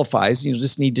qualifies, you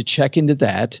just need to check into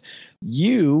that.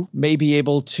 You may be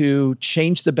able to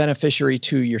change the beneficiary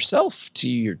to yourself, to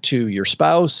your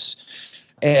spouse,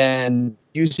 and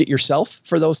use it yourself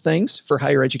for those things for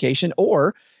higher education.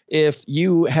 Or if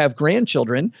you have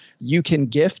grandchildren, you can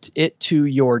gift it to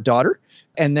your daughter,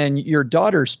 and then your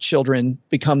daughter's children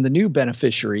become the new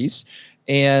beneficiaries,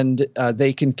 and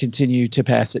they can continue to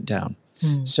pass it down.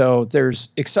 So there's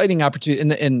exciting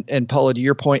opportunity. And Paula, to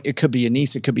your point, it could be a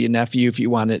niece, it could be a nephew if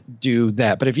you want to do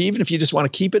that. But even if you just want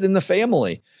to keep it in the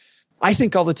family, I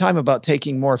think all the time about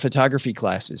taking more photography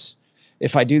classes.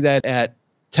 If I do that at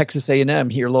Texas A&M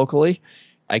here locally,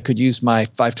 I could use my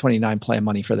 529 plan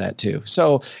money for that too.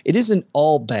 So it isn't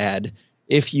all bad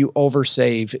if you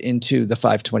oversave into the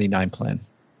 529 plan.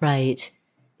 Right.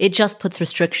 It just puts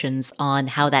restrictions on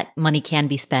how that money can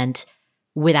be spent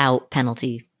without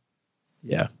penalty.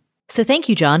 Yeah. So thank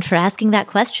you, John, for asking that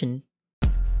question.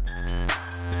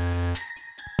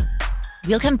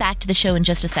 We'll come back to the show in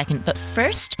just a second, but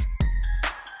first,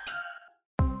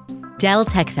 Dell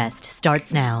Tech Fest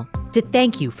starts now. To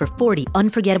thank you for 40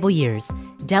 unforgettable years,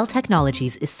 Dell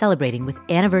Technologies is celebrating with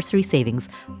anniversary savings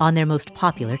on their most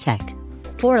popular tech.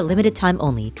 For a limited time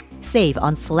only, save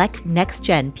on select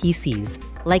next-gen PCs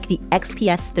like the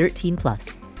XPS 13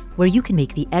 Plus, where you can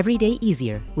make the everyday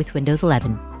easier with Windows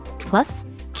 11. Plus,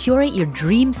 curate your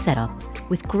dream setup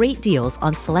with great deals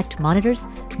on select monitors,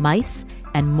 mice,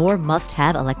 and more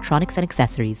must-have electronics and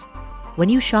accessories. When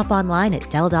you shop online at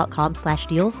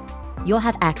Dell.com/deals, you'll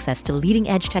have access to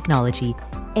leading-edge technology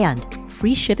and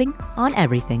free shipping on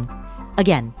everything.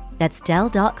 Again, that's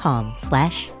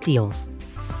Dell.com/deals.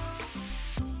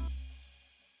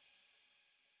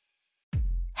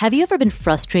 Have you ever been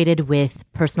frustrated with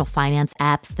personal finance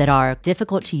apps that are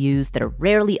difficult to use, that are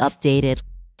rarely updated?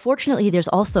 Fortunately, there's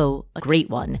also a great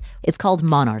one. It's called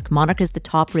Monarch. Monarch is the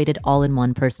top-rated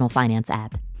all-in-one personal finance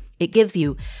app. It gives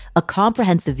you a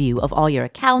comprehensive view of all your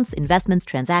accounts, investments,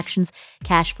 transactions,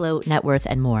 cash flow, net worth,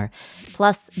 and more.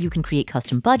 Plus, you can create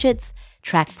custom budgets,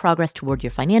 track progress toward your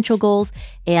financial goals,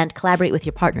 and collaborate with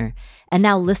your partner. And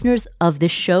now listeners of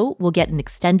this show will get an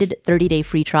extended 30-day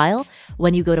free trial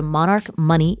when you go to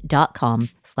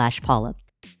monarchmoney.com/Paula.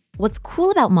 What's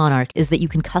cool about Monarch is that you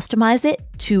can customize it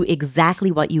to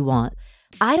exactly what you want.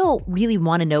 I don't really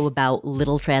want to know about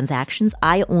little transactions.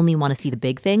 I only want to see the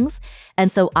big things.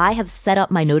 And so I have set up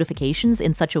my notifications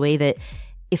in such a way that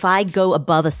if I go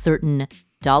above a certain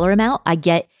dollar amount, I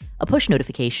get a push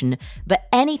notification. But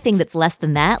anything that's less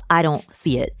than that, I don't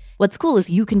see it. What's cool is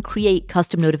you can create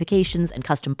custom notifications and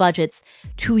custom budgets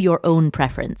to your own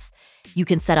preference. You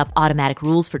can set up automatic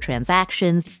rules for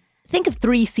transactions. Think of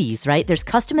 3 C's, right? There's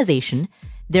customization,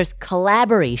 there's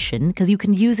collaboration, because you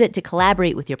can use it to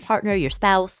collaborate with your partner, your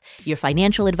spouse, your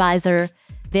financial advisor.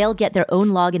 They'll get their own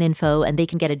login info and they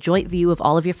can get a joint view of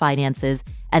all of your finances,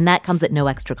 and that comes at no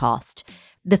extra cost.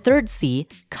 The 3rd C,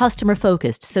 customer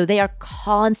focused. So they are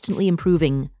constantly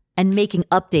improving and making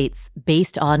updates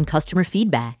based on customer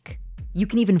feedback. You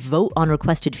can even vote on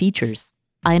requested features.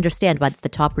 I understand why it's the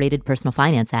top rated personal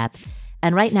finance app.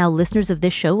 And right now, listeners of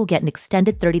this show will get an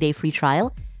extended 30-day free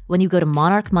trial when you go to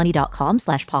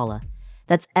monarchmoney.com/Paula.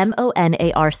 That's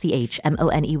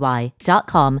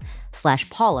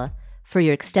monarchmoney.com/Paula for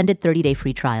your extended 30-day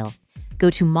free trial.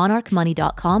 Go to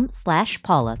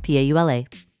monarchmoney.com/Paula, Paula.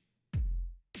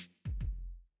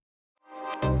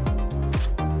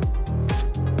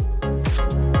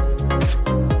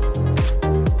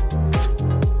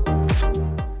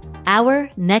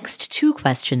 Our next 2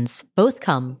 questions both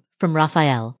come from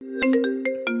Raphael.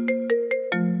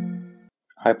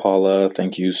 Hi, Paula.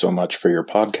 Thank you so much for your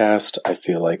podcast. I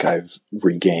feel like I've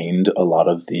regained a lot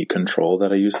of the control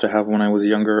that I used to have when I was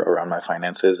younger around my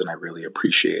finances, and I really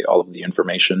appreciate all of the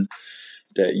information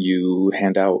that you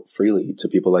hand out freely to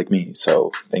people like me.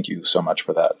 So thank you so much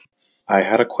for that. I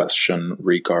had a question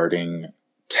regarding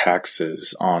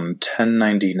taxes on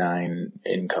 1099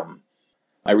 income.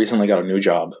 I recently got a new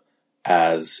job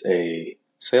as a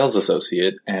sales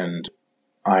associate, and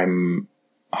I'm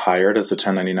hired as a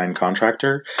 1099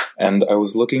 contractor, and I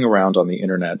was looking around on the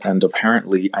internet, and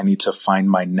apparently I need to find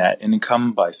my net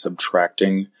income by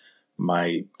subtracting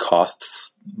my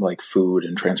costs like food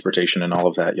and transportation and all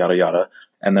of that, yada yada.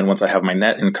 And then once I have my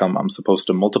net income, I'm supposed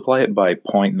to multiply it by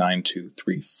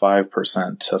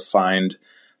 0.9235% to find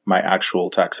my actual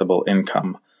taxable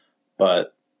income.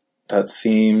 But that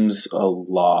seems a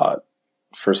lot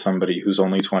for somebody who's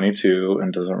only 22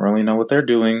 and doesn't really know what they're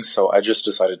doing. So I just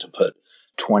decided to put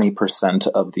 20%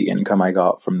 of the income I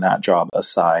got from that job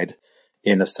aside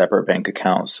in a separate bank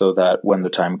account so that when the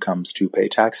time comes to pay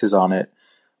taxes on it,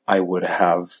 I would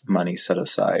have money set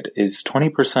aside. Is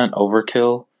 20%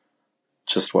 overkill?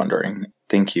 Just wondering.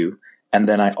 Thank you. And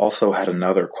then I also had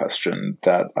another question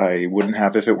that I wouldn't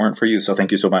have if it weren't for you. So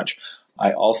thank you so much.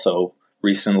 I also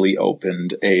recently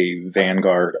opened a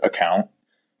Vanguard account.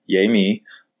 Yay me.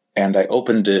 And I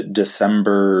opened it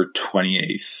December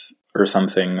 28th or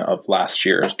something of last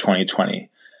year, 2020.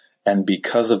 And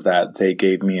because of that, they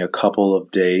gave me a couple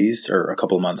of days, or a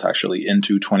couple of months actually,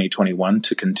 into 2021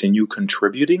 to continue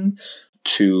contributing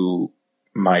to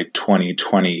my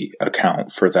 2020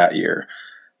 account for that year.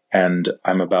 And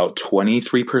I'm about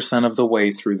 23% of the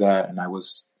way through that. And I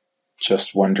was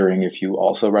just wondering if you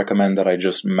also recommend that I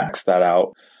just max that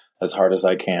out as hard as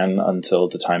I can until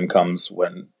the time comes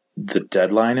when the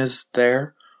deadline is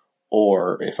there,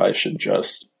 or if I should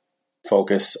just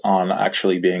focus on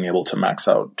actually being able to max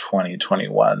out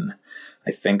 2021.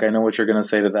 I think I know what you're going to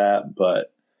say to that,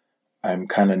 but I'm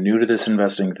kind of new to this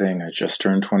investing thing. I just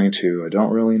turned 22. I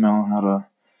don't really know how to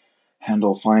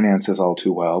handle finances all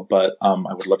too well, but I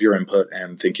would love your input,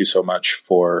 and thank you so much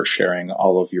for sharing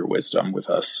all of your wisdom with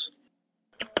us.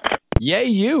 Yay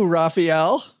you,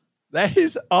 Raphael. That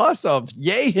is awesome.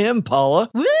 Yay him,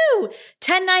 Paula. Woo!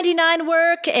 1099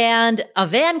 work and a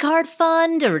Vanguard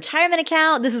fund, a retirement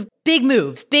account. This is big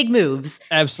moves, big moves.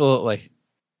 Absolutely.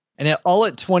 And all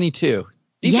at 22.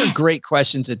 These are great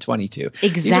questions at 22.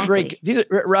 Exactly.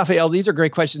 Raphael, these are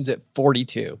great questions at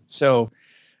 42. So,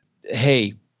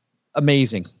 hey,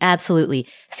 amazing. Absolutely.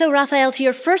 So, Raphael, to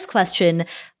your first question,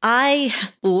 I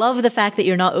love the fact that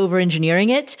you're not over-engineering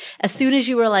it. As soon as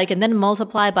you were like, and then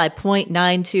multiply by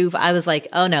 0.92, I was like,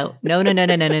 oh no.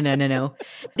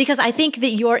 Because I think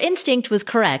that your instinct was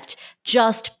correct.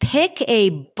 Just pick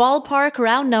a ballpark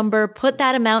round number, put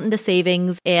that amount into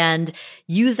savings, and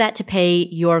use that to pay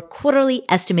your quarterly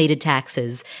estimated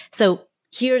taxes. So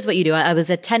here's what you do. I was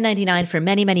at 1099 for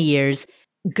many, many years.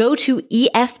 Go to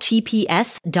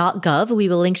EFTPS.gov. We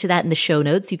will link to that in the show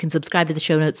notes. You can subscribe to the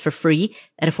show notes for free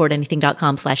at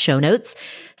affordanything.com/show notes.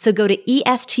 So go to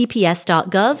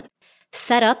EFTPS.gov,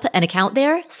 set up an account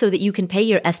there so that you can pay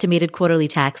your estimated quarterly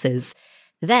taxes.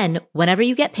 Then, whenever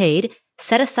you get paid,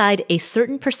 set aside a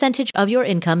certain percentage of your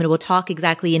income, and we'll talk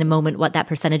exactly in a moment what that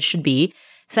percentage should be.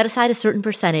 Set aside a certain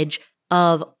percentage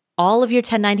of all of your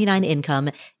 1099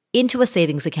 income into a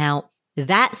savings account.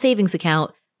 That savings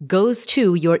account goes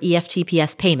to your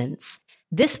EFTPS payments.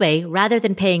 This way, rather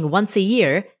than paying once a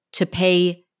year to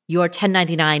pay your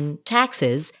 1099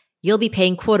 taxes, you'll be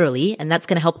paying quarterly, and that's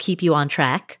going to help keep you on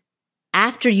track.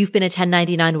 After you've been a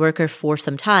 1099 worker for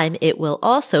some time, it will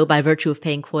also, by virtue of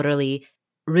paying quarterly,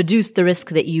 reduce the risk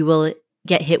that you will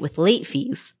get hit with late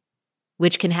fees,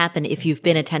 which can happen if you've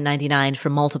been a 1099 for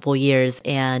multiple years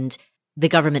and the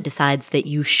government decides that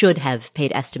you should have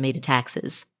paid estimated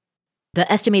taxes. The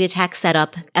estimated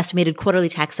quarterly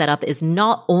tax setup is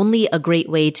not only a great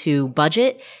way to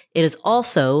budget, it is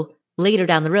also, later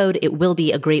down the road, it will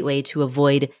be a great way to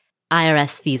avoid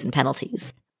IRS fees and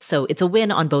penalties. So it's a win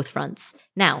on both fronts.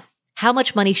 Now, how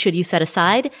much money should you set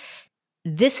aside?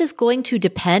 This is going to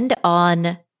depend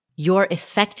on your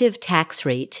effective tax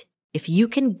rate. If you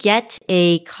can get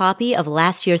a copy of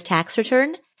last year's tax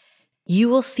return, you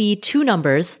will see two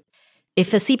numbers.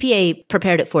 If a CPA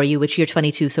prepared it for you, which you're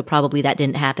 22, so probably that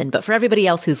didn't happen. But for everybody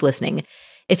else who's listening,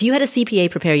 if you had a CPA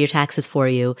prepare your taxes for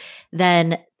you,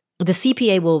 then the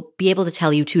CPA will be able to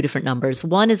tell you two different numbers.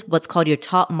 One is what's called your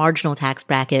top marginal tax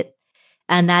bracket,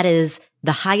 and that is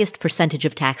the highest percentage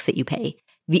of tax that you pay.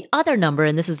 The other number,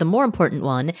 and this is the more important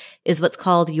one, is what's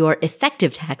called your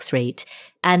effective tax rate.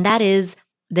 And that is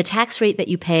the tax rate that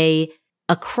you pay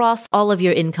across all of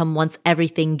your income once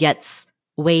everything gets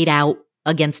weighed out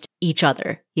against each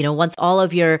other. Once all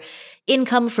of your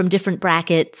income from different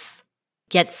brackets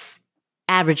gets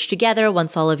averaged together,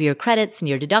 once all of your credits and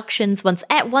your deductions, once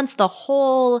the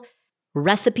whole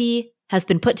recipe has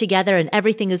been put together and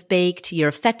everything is baked, your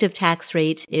effective tax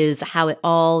rate is how it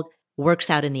all works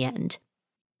out in the end.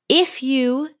 If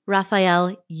you,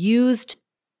 Raphael, used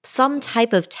some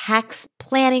type of tax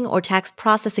planning or tax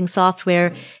processing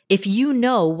software, if you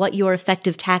know what your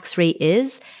effective tax rate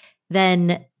is,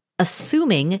 then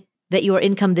assuming that your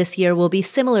income this year will be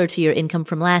similar to your income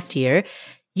from last year,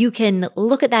 you can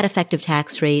look at that effective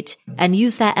tax rate and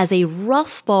use that as a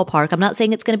rough ballpark. I'm not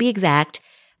saying it's going to be exact,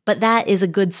 but that is a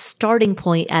good starting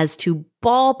point as to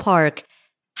ballpark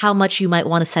how much you might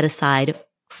want to set aside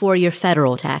for your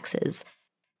federal taxes.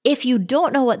 If you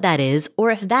don't know what that is, or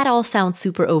if that all sounds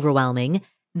super overwhelming,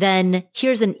 then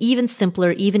here's an even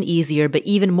simpler, even easier, but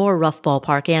even more rough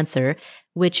ballpark answer,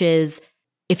 which is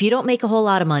if you don't make a whole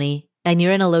lot of money and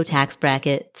you're in a low tax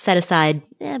bracket, set aside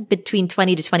between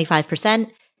 20 to 25%.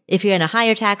 If you're in a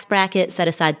higher tax bracket, set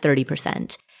aside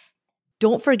 30%.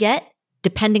 Don't forget,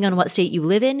 depending on what state you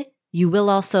live in, you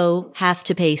will also have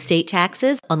to pay state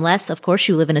taxes, unless, of course,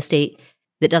 you live in a state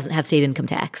that doesn't have state income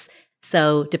tax.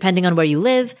 So depending on where you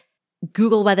live,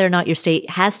 Google whether or not your state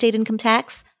has state income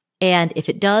tax. And if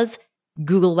it does,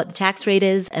 Google what the tax rate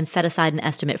is and set aside an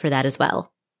estimate for that as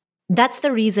well. That's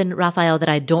the reason, Raphael, that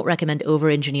I don't recommend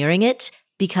over-engineering it,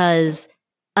 because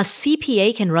a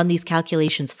CPA can run these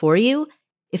calculations for you.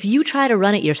 If you try to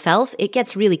run it yourself, it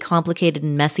gets really complicated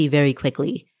and messy very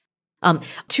quickly.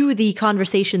 To the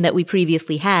conversation that we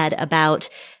previously had about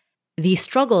the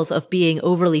struggles of being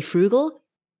overly frugal,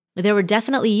 there were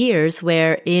definitely years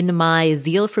where in my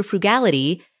zeal for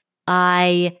frugality,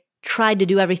 I tried to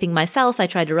do everything myself. I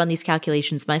tried to run these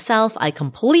calculations myself. I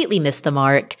completely missed the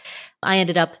mark. I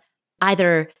ended up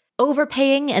either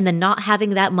overpaying and then not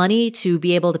having that money to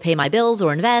be able to pay my bills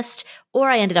or invest, or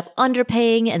I ended up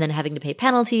underpaying and then having to pay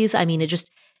penalties. I mean, it just,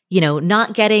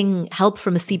 not getting help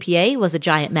from a CPA was a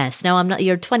giant mess. Now,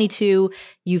 you're 22,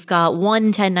 you've got one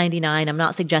 1099. I'm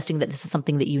not suggesting that this is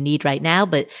something that you need right now,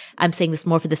 but I'm saying this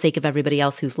more for the sake of everybody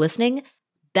else who's listening,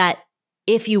 that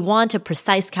if you want a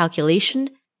precise calculation,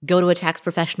 go to a tax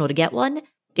professional to get one.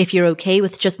 If you're okay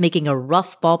with just making a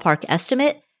rough ballpark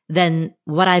estimate, then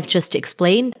what I've just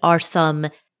explained are some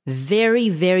very,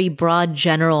 very broad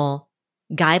general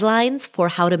guidelines for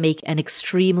how to make an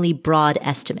extremely broad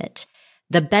estimate.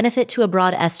 The benefit to a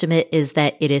broad estimate is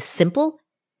that it is simple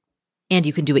and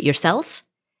you can do it yourself.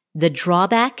 The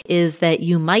drawback is that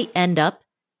you might end up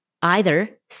either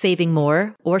saving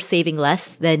more or saving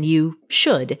less than you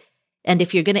should. And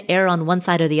if you're going to err on one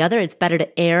side or the other, it's better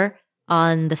to err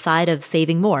on the side of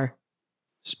saving more.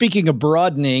 Speaking of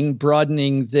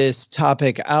broadening this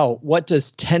topic out, what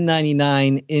does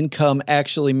 1099 income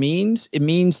actually means? It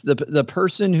means the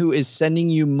person who is sending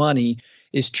you money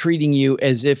is treating you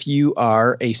as if you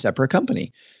are a separate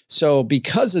company. So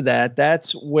because of that,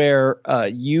 that's where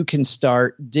you can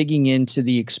start digging into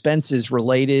the expenses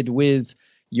related with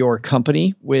your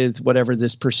company, with whatever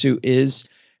this pursuit is,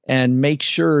 and make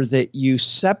sure that you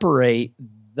separate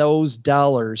those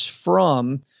dollars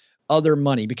from other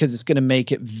money, because it's going to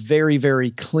make it very,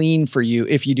 very clean for you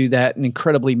if you do that, and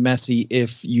incredibly messy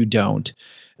if you don't.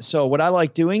 So what I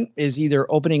like doing is either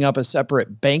opening up a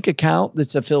separate bank account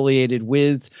that's affiliated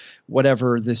with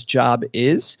whatever this job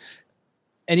is.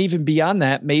 And even beyond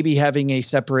that, maybe having a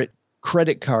separate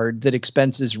credit card that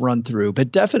expenses run through,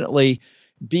 but definitely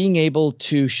being able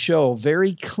to show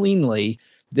very cleanly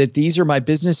that these are my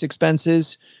business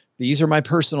expenses, these are my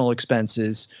personal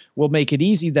expenses, will make it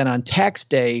easy then on tax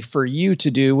day for you to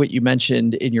do what you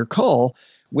mentioned in your call,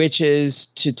 which is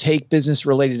to take business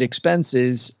related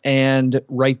expenses and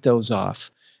write those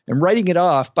off. And writing it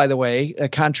off, by the way,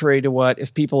 contrary to what,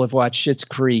 if people have watched Schitt's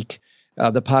Creek,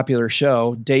 the popular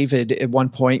show, David at one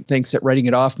point thinks that writing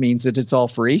it off means that it's all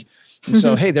free. And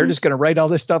so, hey, they're just going to write all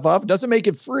this stuff off. It doesn't make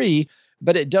it free,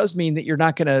 but it does mean that you're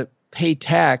not going to pay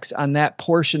tax on that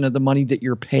portion of the money that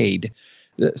you're paid.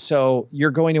 So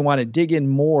you're going to want to dig in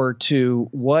more to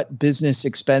what business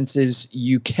expenses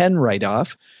you can write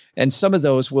off. And some of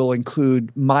those will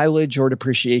include mileage or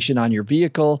depreciation on your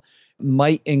vehicle,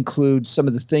 might include some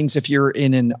of the things if you're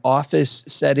in an office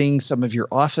setting, some of your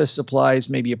office supplies,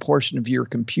 maybe a portion of your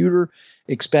computer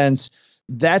expense.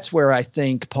 That's where I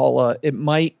think, Paula, it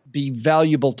might be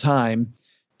valuable time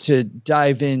to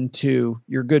dive into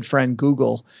your good friend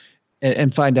Google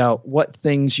and find out what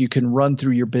things you can run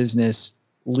through your business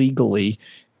legally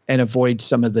and avoid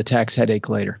some of the tax headache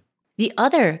later. The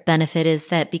other benefit is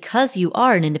that because you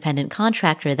are an independent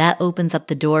contractor, that opens up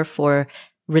the door for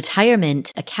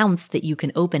retirement accounts that you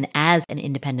can open as an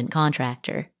independent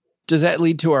contractor. Does that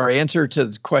lead to our answer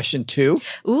to question 2?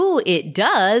 Ooh, it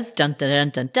does. Dun, dun, dun,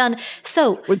 dun, dun.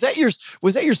 So was that your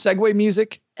segue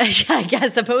music? I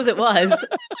suppose it was.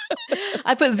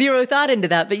 I put zero thought into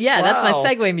that, but yeah, That's my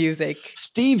segue music.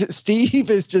 Steve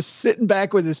is just sitting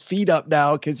back with his feet up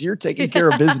now because you're taking care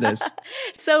of business.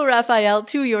 So, Raphael,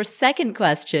 to your second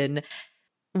question,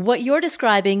 what you're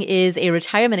describing is a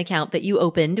retirement account that you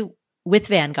opened with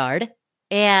Vanguard,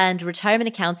 and retirement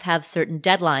accounts have certain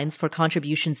deadlines for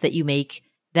contributions that you make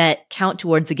that count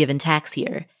towards a given tax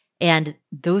year. And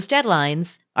those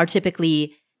deadlines are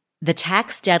typically the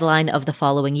tax deadline of the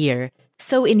following year.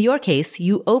 So in your case,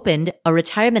 you opened a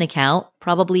retirement account,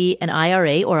 probably an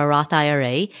IRA or a Roth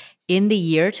IRA, in the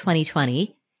year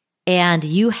 2020, and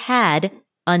you had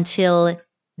until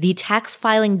the tax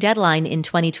filing deadline in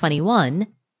 2021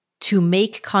 to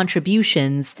make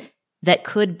contributions that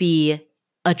could be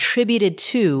attributed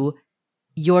to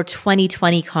your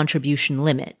 2020 contribution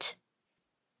limit.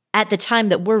 At the time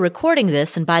that we're recording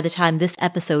this, and by the time this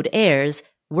episode airs,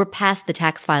 we're past the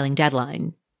tax filing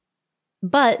deadline.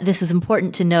 But this is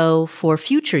important to know for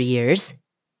future years.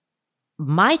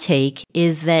 My take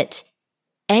is that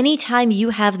anytime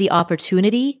you have the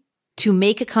opportunity to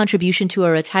make a contribution to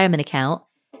a retirement account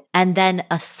and then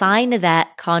assign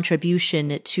that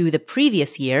contribution to the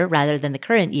previous year rather than the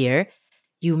current year,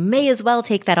 you may as well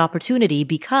take that opportunity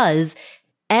because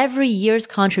every year's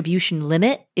contribution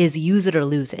limit is use it or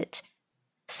lose it.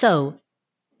 So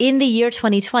in the year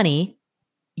 2020,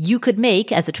 you could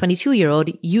make, as a 22-year-old,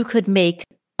 you could make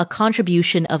a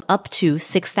contribution of up to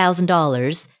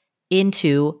 $6,000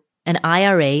 into an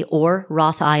IRA or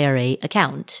Roth IRA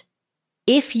account.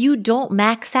 If you don't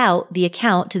max out the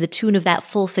account to the tune of that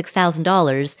full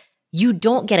 $6,000, you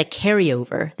don't get a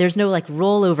carryover. There's no like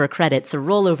rollover credits or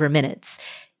rollover minutes.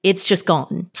 It's just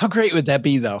gone. How great would that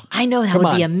be, though? I know that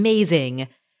would be amazing.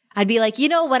 I'd be like,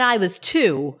 when I was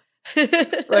 2.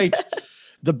 Right.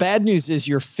 The bad news is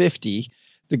you're 50.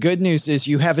 The good news is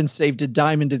you haven't saved a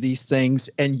dime into these things,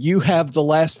 and you have the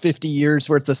last 50 years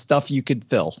worth of stuff you could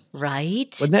fill.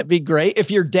 Right. Wouldn't that be great?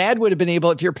 If your dad would have been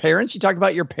able, if your parents, you talked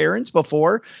about your parents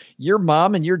before, your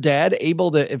mom and your dad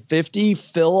able to, at 50,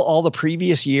 fill all the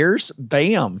previous years,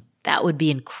 bam. That would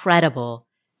be incredible.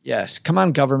 Yes. Come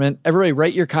on, government. Everybody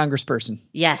write your congressperson.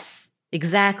 Yes,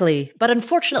 exactly. But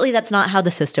unfortunately, that's not how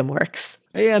the system works.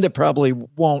 And it probably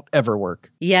won't ever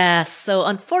work. Yes. So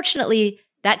unfortunately,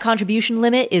 that contribution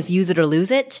limit is use it or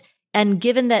lose it. And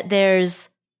given that there's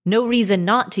no reason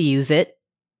not to use it,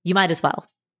 you might as well.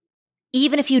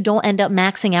 Even if you don't end up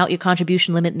maxing out your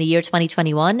contribution limit in the year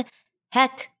 2021,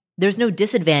 heck, there's no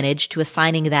disadvantage to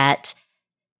assigning that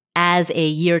as a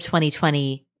year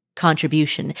 2020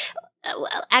 contribution.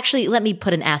 Actually, let me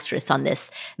put an asterisk on this.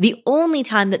 The only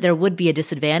time that there would be a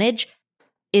disadvantage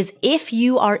is if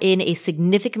you are in a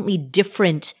significantly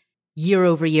different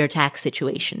year-over-year tax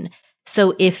situation.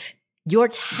 So if your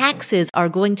taxes are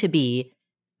going to be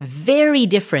very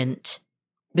different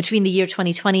between the year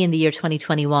 2020 and the year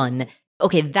 2021,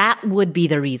 okay, that would be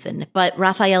the reason. But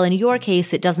Raphael, in your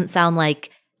case, it doesn't sound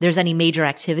like there's any major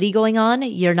activity going on.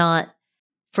 You're not,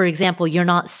 for example, you're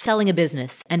not selling a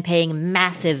business and paying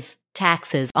massive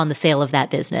taxes on the sale of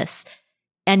that business.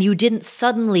 And you didn't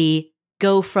suddenly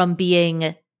go from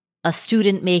being a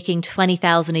student making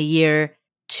 $20,000 a year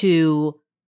to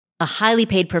a highly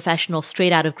paid professional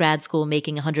straight out of grad school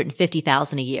making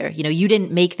 $150,000 a year. You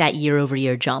didn't make that year over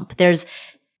year jump. There's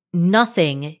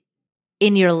nothing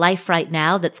in your life right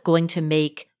now that's going to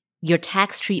make your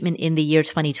tax treatment in the year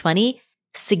 2020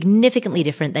 significantly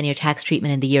different than your tax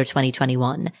treatment in the year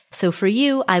 2021. So for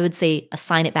you, I would say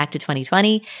assign it back to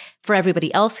 2020. For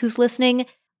everybody else who's listening,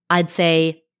 I'd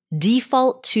say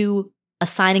default to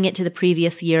assigning it to the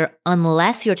previous year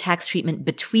unless your tax treatment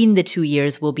between the 2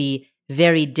 years will be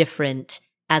very different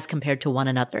as compared to one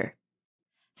another.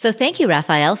 So thank you,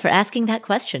 Raphael, for asking that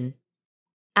question.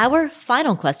 Our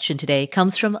final question today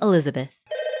comes from Elizabeth.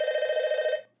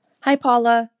 Hi,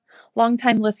 Paula.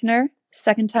 Longtime listener,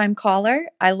 second-time caller.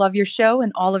 I love your show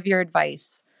and all of your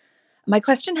advice. My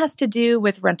question has to do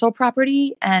with rental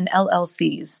property and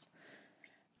LLCs.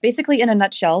 Basically, in a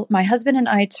nutshell, my husband and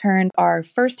I turned our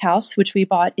first house, which we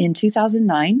bought in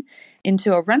 2009,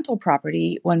 into a rental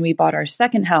property when we bought our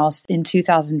second house in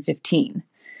 2015.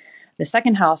 The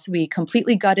second house we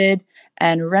completely gutted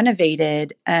and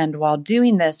renovated, and while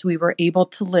doing this, we were able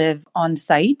to live on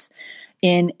site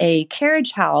in a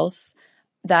carriage house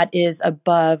that is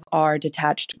above our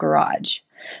detached garage.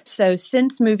 So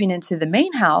since moving into the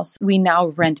main house, we now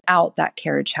rent out that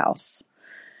carriage house.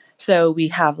 So we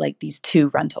have like these 2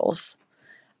 rentals.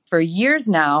 For years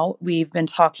now, we've been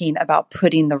talking about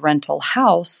putting the rental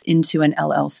house into an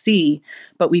LLC,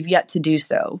 but we've yet to do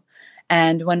so.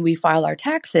 And when we file our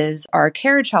taxes, our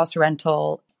carriage house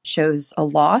rental shows a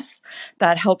loss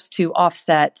that helps to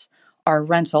offset our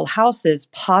rental house's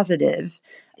positive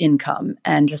income.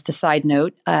 And just a side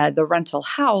note, the rental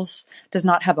house does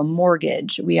not have a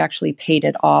mortgage. We actually paid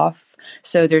it off,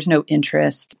 so there's no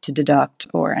interest to deduct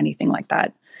or anything like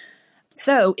that.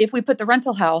 So if we put the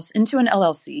rental house into an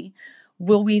LLC,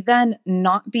 will we then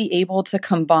not be able to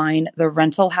combine the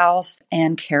rental house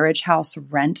and carriage house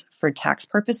rent for tax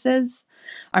purposes?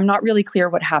 I'm not really clear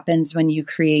what happens when you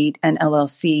create an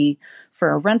LLC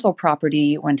for a rental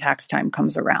property when tax time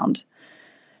comes around.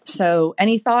 So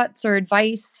any thoughts or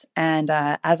advice? And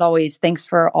as always, thanks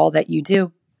for all that you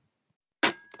do.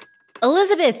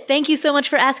 Elizabeth, thank you so much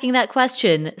for asking that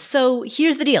question. So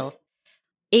here's the deal.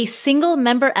 A single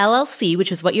member LLC,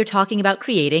 which is what you're talking about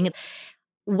creating,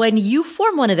 when you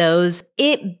form one of those,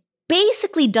 it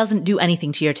basically doesn't do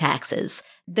anything to your taxes.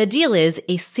 The deal is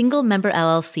a single member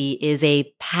LLC is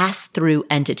a pass-through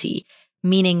entity,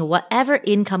 meaning whatever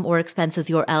income or expenses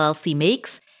your LLC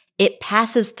makes, it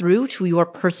passes through to your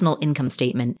personal income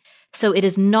statement. So it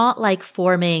is not like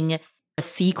forming a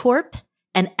C Corp.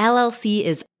 An LLC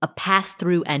is a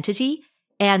pass-through entity.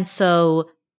 And so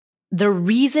the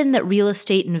reason that real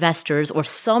estate investors or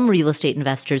some real estate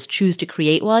investors choose to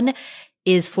create one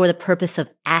is for the purpose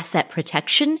of asset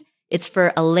protection. It's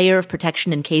for a layer of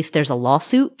protection in case there's a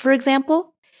lawsuit, for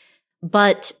example.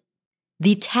 But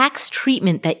the tax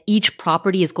treatment that each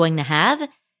property is going to have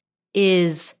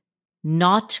is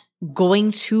not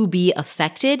going to be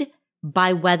affected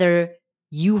by whether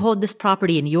you hold this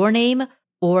property in your name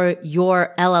or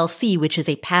your LLC, which is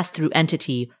a pass-through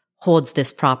entity, holds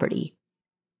this property.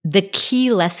 The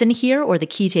key lesson here, or the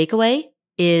key takeaway,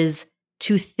 is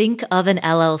to think of an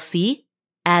LLC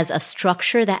as a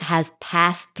structure that has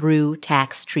pass-through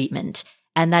tax treatment.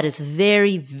 And that is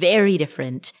very, very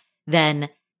different than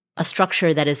a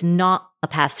structure that is not a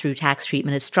pass-through tax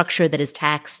treatment, a structure that is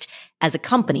taxed as a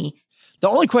company. The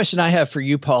only question I have for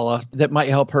you, Paula, that might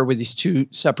help her with these 2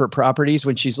 separate properties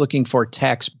when she's looking for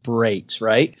tax breaks,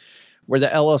 right? Where the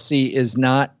LLC is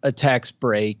not a tax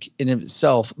break in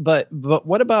itself. But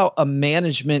what about a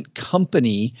management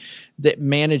company that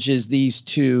manages these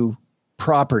 2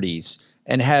 properties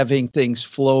and having things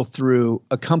flow through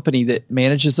a company that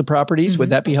manages the properties?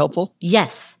 Would that be helpful?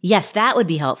 Yes, that would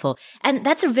be helpful. And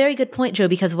that's a very good point, Joe,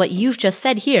 because what you've just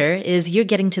said here is you're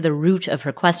getting to the root of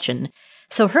her question.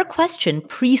 So her question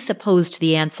presupposed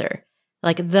the answer.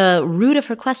 Like the root of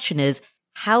her question is,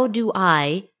 how do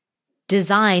I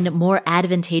design more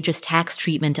advantageous tax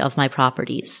treatment of my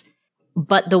properties?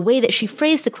 But the way that she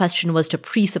phrased the question was to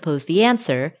presuppose the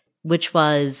answer, which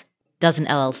was, does an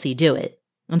LLC do it?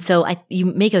 And so you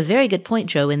make a very good point,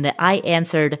 Joe, in that I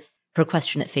answered her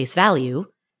question at face value,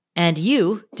 and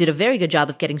you did a very good job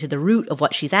of getting to the root of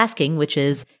what she's asking, which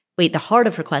is, the heart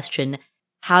of her question,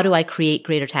 how do I create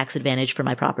greater tax advantage for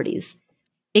my properties?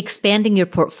 Expanding your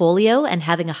portfolio and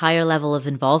having a higher level of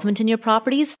involvement in your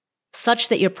properties such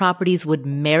that your properties would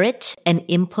merit an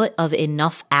input of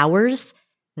enough hours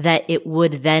that it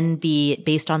would then be,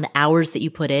 based on the hours that you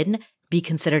put in, be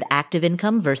considered active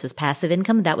income versus passive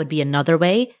income. That would be another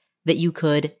way that you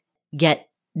could get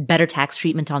better tax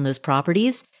treatment on those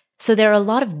properties. So there are a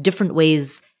lot of different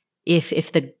ways.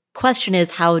 If the question is,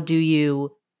 how do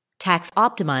you tax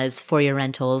optimize for your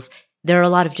rentals, there are a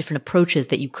lot of different approaches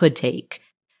that you could take.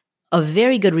 A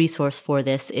very good resource for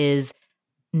this is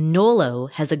Nolo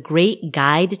has a great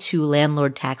guide to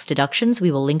landlord tax deductions.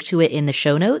 We will link to it in the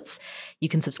show notes. You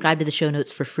can subscribe to the show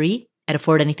notes for free at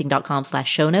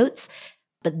affordanything.com/show notes.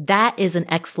 But that is an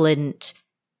excellent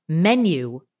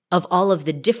menu of all of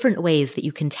the different ways that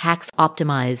you can tax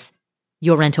optimize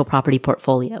your rental property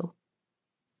portfolio.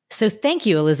 So thank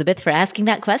you, Elizabeth, for asking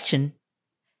that question.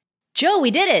 Joe,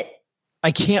 we did it.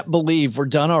 I can't believe we're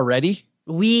done already.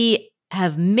 We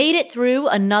have made it through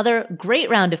another great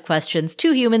round of questions.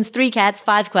 2 humans, 3 cats,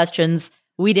 5 questions.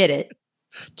 We did it.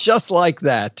 Just like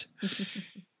that.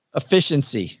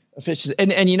 Efficiency.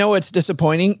 And you know what's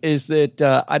disappointing is that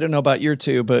I don't know about your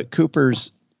two, but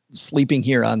Cooper's sleeping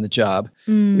here on the job,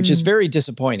 which is very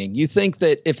disappointing. You think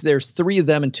that if there's 3 of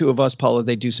them and 2 of us, Paula,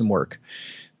 they do some work.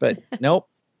 But nope,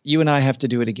 you and I have to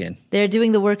do it again. They're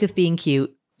doing the work of being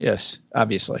cute. Yes,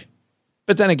 obviously.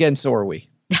 But then again, so are we.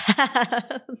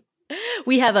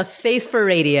 We have a face for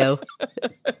radio.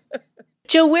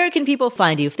 Joe, where can people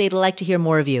find you if they'd like to hear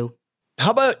more of you?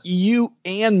 How about you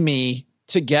and me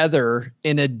together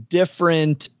in a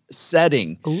different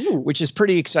setting, which is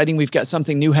pretty exciting. We've got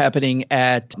something new happening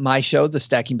at my show, the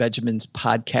Stacking Benjamins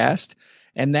podcast.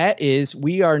 And that is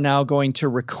we are now going to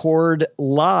record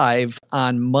live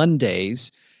on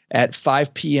Mondays at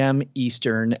 5 p.m.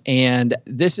 Eastern. And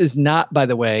this is not, by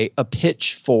the way, a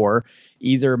pitch for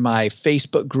either my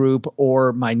Facebook group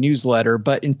or my newsletter.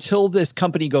 But until this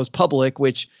company goes public,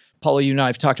 which Paula, you and I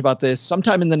have talked about this,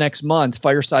 sometime in the next month,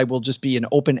 Fireside will just be an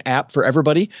open app for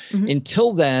everybody.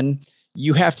 Until then,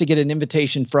 you have to get an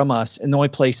invitation from us. And the only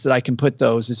place that I can put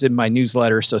those is in my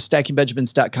newsletter. So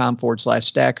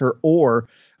stackingbenjamins.com/stacker or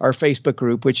our Facebook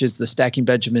group, which is the Stacking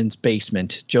Benjamins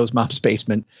Basement, Joe's mom's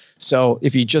basement. So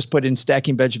if you just put in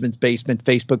Stacking Benjamins Basement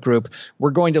Facebook group,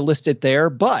 we're going to list it there.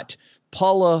 But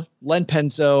Paula, Len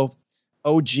Penzo,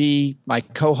 OG, my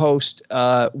co-host,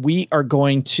 we are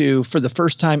going to, for the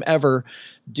first time ever,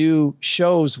 do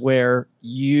shows where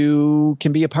you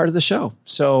can be a part of the show.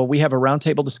 So we have a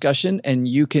roundtable discussion and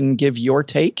you can give your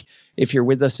take if you're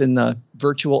with us in the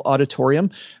virtual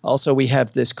auditorium. Also, we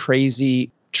have this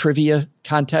crazy trivia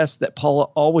contest that Paula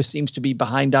always seems to be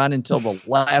behind on until the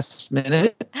last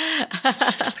minute.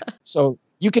 So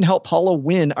you can help Paula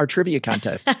win our trivia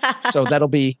contest. So that'll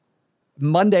be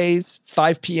Mondays,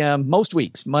 5 p.m., most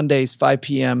weeks, Mondays, 5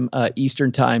 p.m.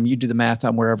 Eastern time. You do the math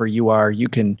on wherever you are. You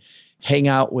can hang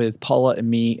out with Paula and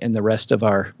me and the rest of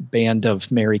our band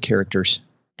of merry characters.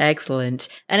 Excellent.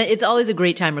 And it's always a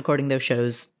great time recording those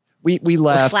shows. We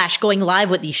laugh. / going live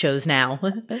with these shows now.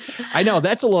 I know.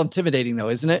 That's a little intimidating, though,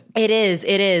 isn't it? It is.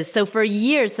 It is. So for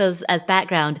years, as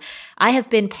background, I have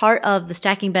been part of the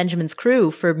Stacking Benjamins crew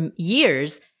for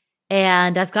years.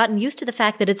 And I've gotten used to the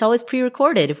fact that it's always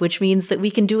pre-recorded, which means that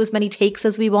we can do as many takes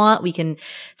as we want. We can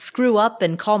screw up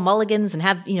and call mulligans and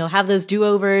have those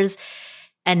do-overs.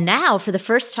 And now, for the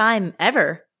first time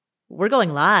ever, we're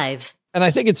going live. And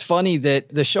I think it's funny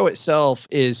that the show itself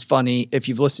is funny. If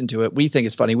you've listened to it, we think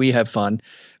it's funny. We have fun.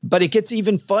 But it gets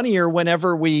even funnier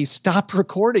whenever we stop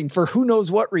recording for who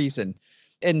knows what reason.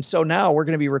 And so now we're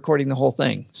going to be recording the whole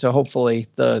thing. So hopefully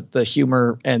the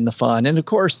humor and the fun and, of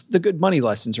course, the good money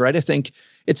lessons, right? I think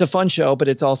it's a fun show, but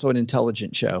it's also an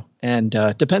intelligent show and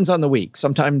depends on the week.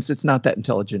 Sometimes it's not that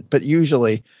intelligent, but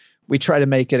usually we try to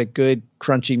make it a good,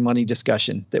 crunchy money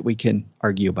discussion that we can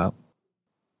argue about.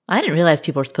 I didn't realize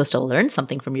people were supposed to learn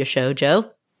something from your show, Joe.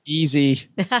 Easy.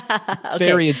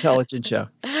 Very intelligent show.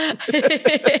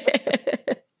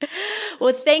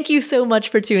 Well, thank you so much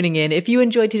for tuning in. If you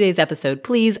enjoyed today's episode,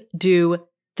 please do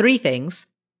 3 things.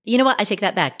 You know what? I take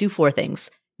that back. Do 4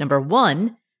 things. Number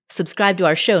 1, subscribe to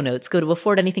our show notes. Go to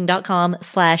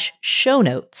affordanything.com/show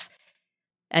notes.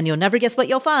 And you'll never guess what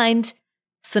you'll find.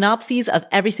 Synopses of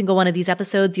every single one of these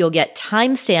episodes. You'll get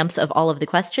timestamps of all of the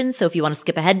questions. So if you want to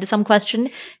skip ahead to some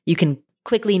question, you can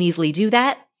quickly and easily do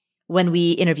that. When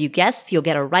we interview guests, you'll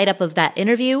get a write-up of that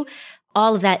interview.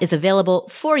 All of that is available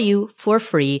for you for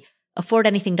free.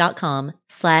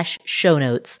 affordanything.com/show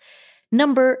notes.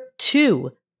 Number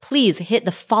 2, please hit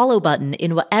the follow button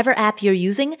in whatever app you're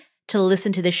using to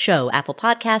listen to this show. Apple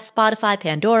Podcasts, Spotify,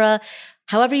 Pandora,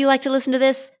 however you like to listen to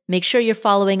this, make sure you're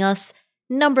following us.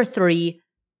 Number 3,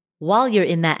 while you're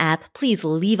in that app, please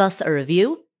leave us a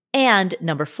review. And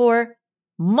number 4,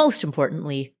 most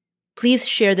importantly, please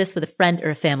share this with a friend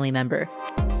or a family member.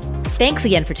 Thanks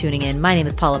again for tuning in. My name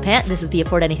is Paula Pant. This is the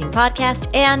Afford Anything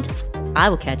podcast, and I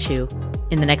will catch you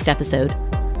in the next episode.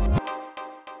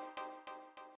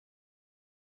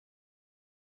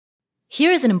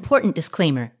 Here is an important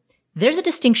disclaimer. There's a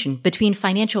distinction between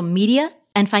financial media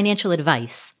and financial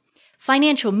advice.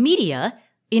 Financial media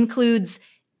includes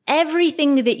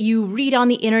Everything that you read on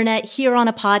the internet, hear on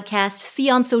a podcast, see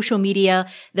on social media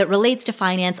that relates to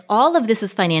finance, all of this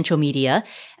is financial media.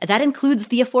 That includes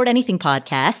the Afford Anything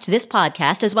podcast, this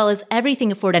podcast, as well as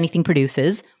everything Afford Anything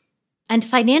produces. And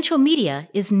financial media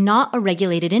is not a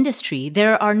regulated industry.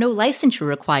 There are no licensure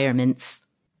requirements.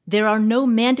 There are no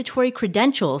mandatory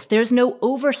credentials. There's no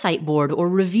oversight board or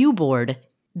review board.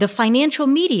 The financial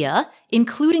media,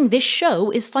 including this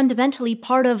show, is fundamentally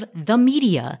part of the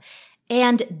media.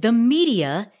 And the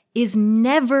media is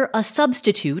never a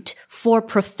substitute for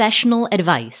professional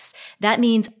advice. That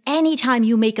means anytime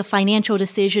you make a financial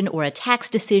decision or a tax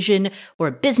decision or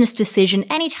a business decision,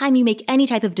 anytime you make any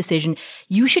type of decision,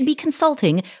 you should be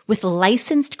consulting with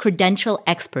licensed credential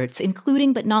experts,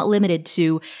 including but not limited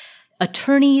to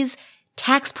attorneys,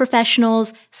 tax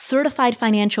professionals, certified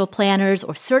financial planners,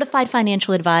 or certified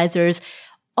financial advisors.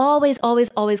 Always, always,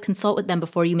 always consult with them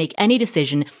before you make any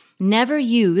decision. Never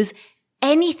use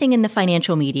anything in the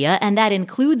financial media, and that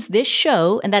includes this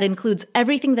show, and that includes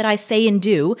everything that I say and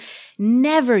do.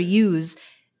 Never use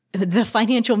the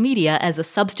financial media as a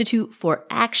substitute for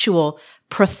actual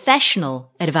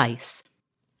professional advice.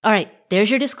 All right, there's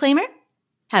your disclaimer.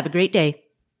 Have a great day.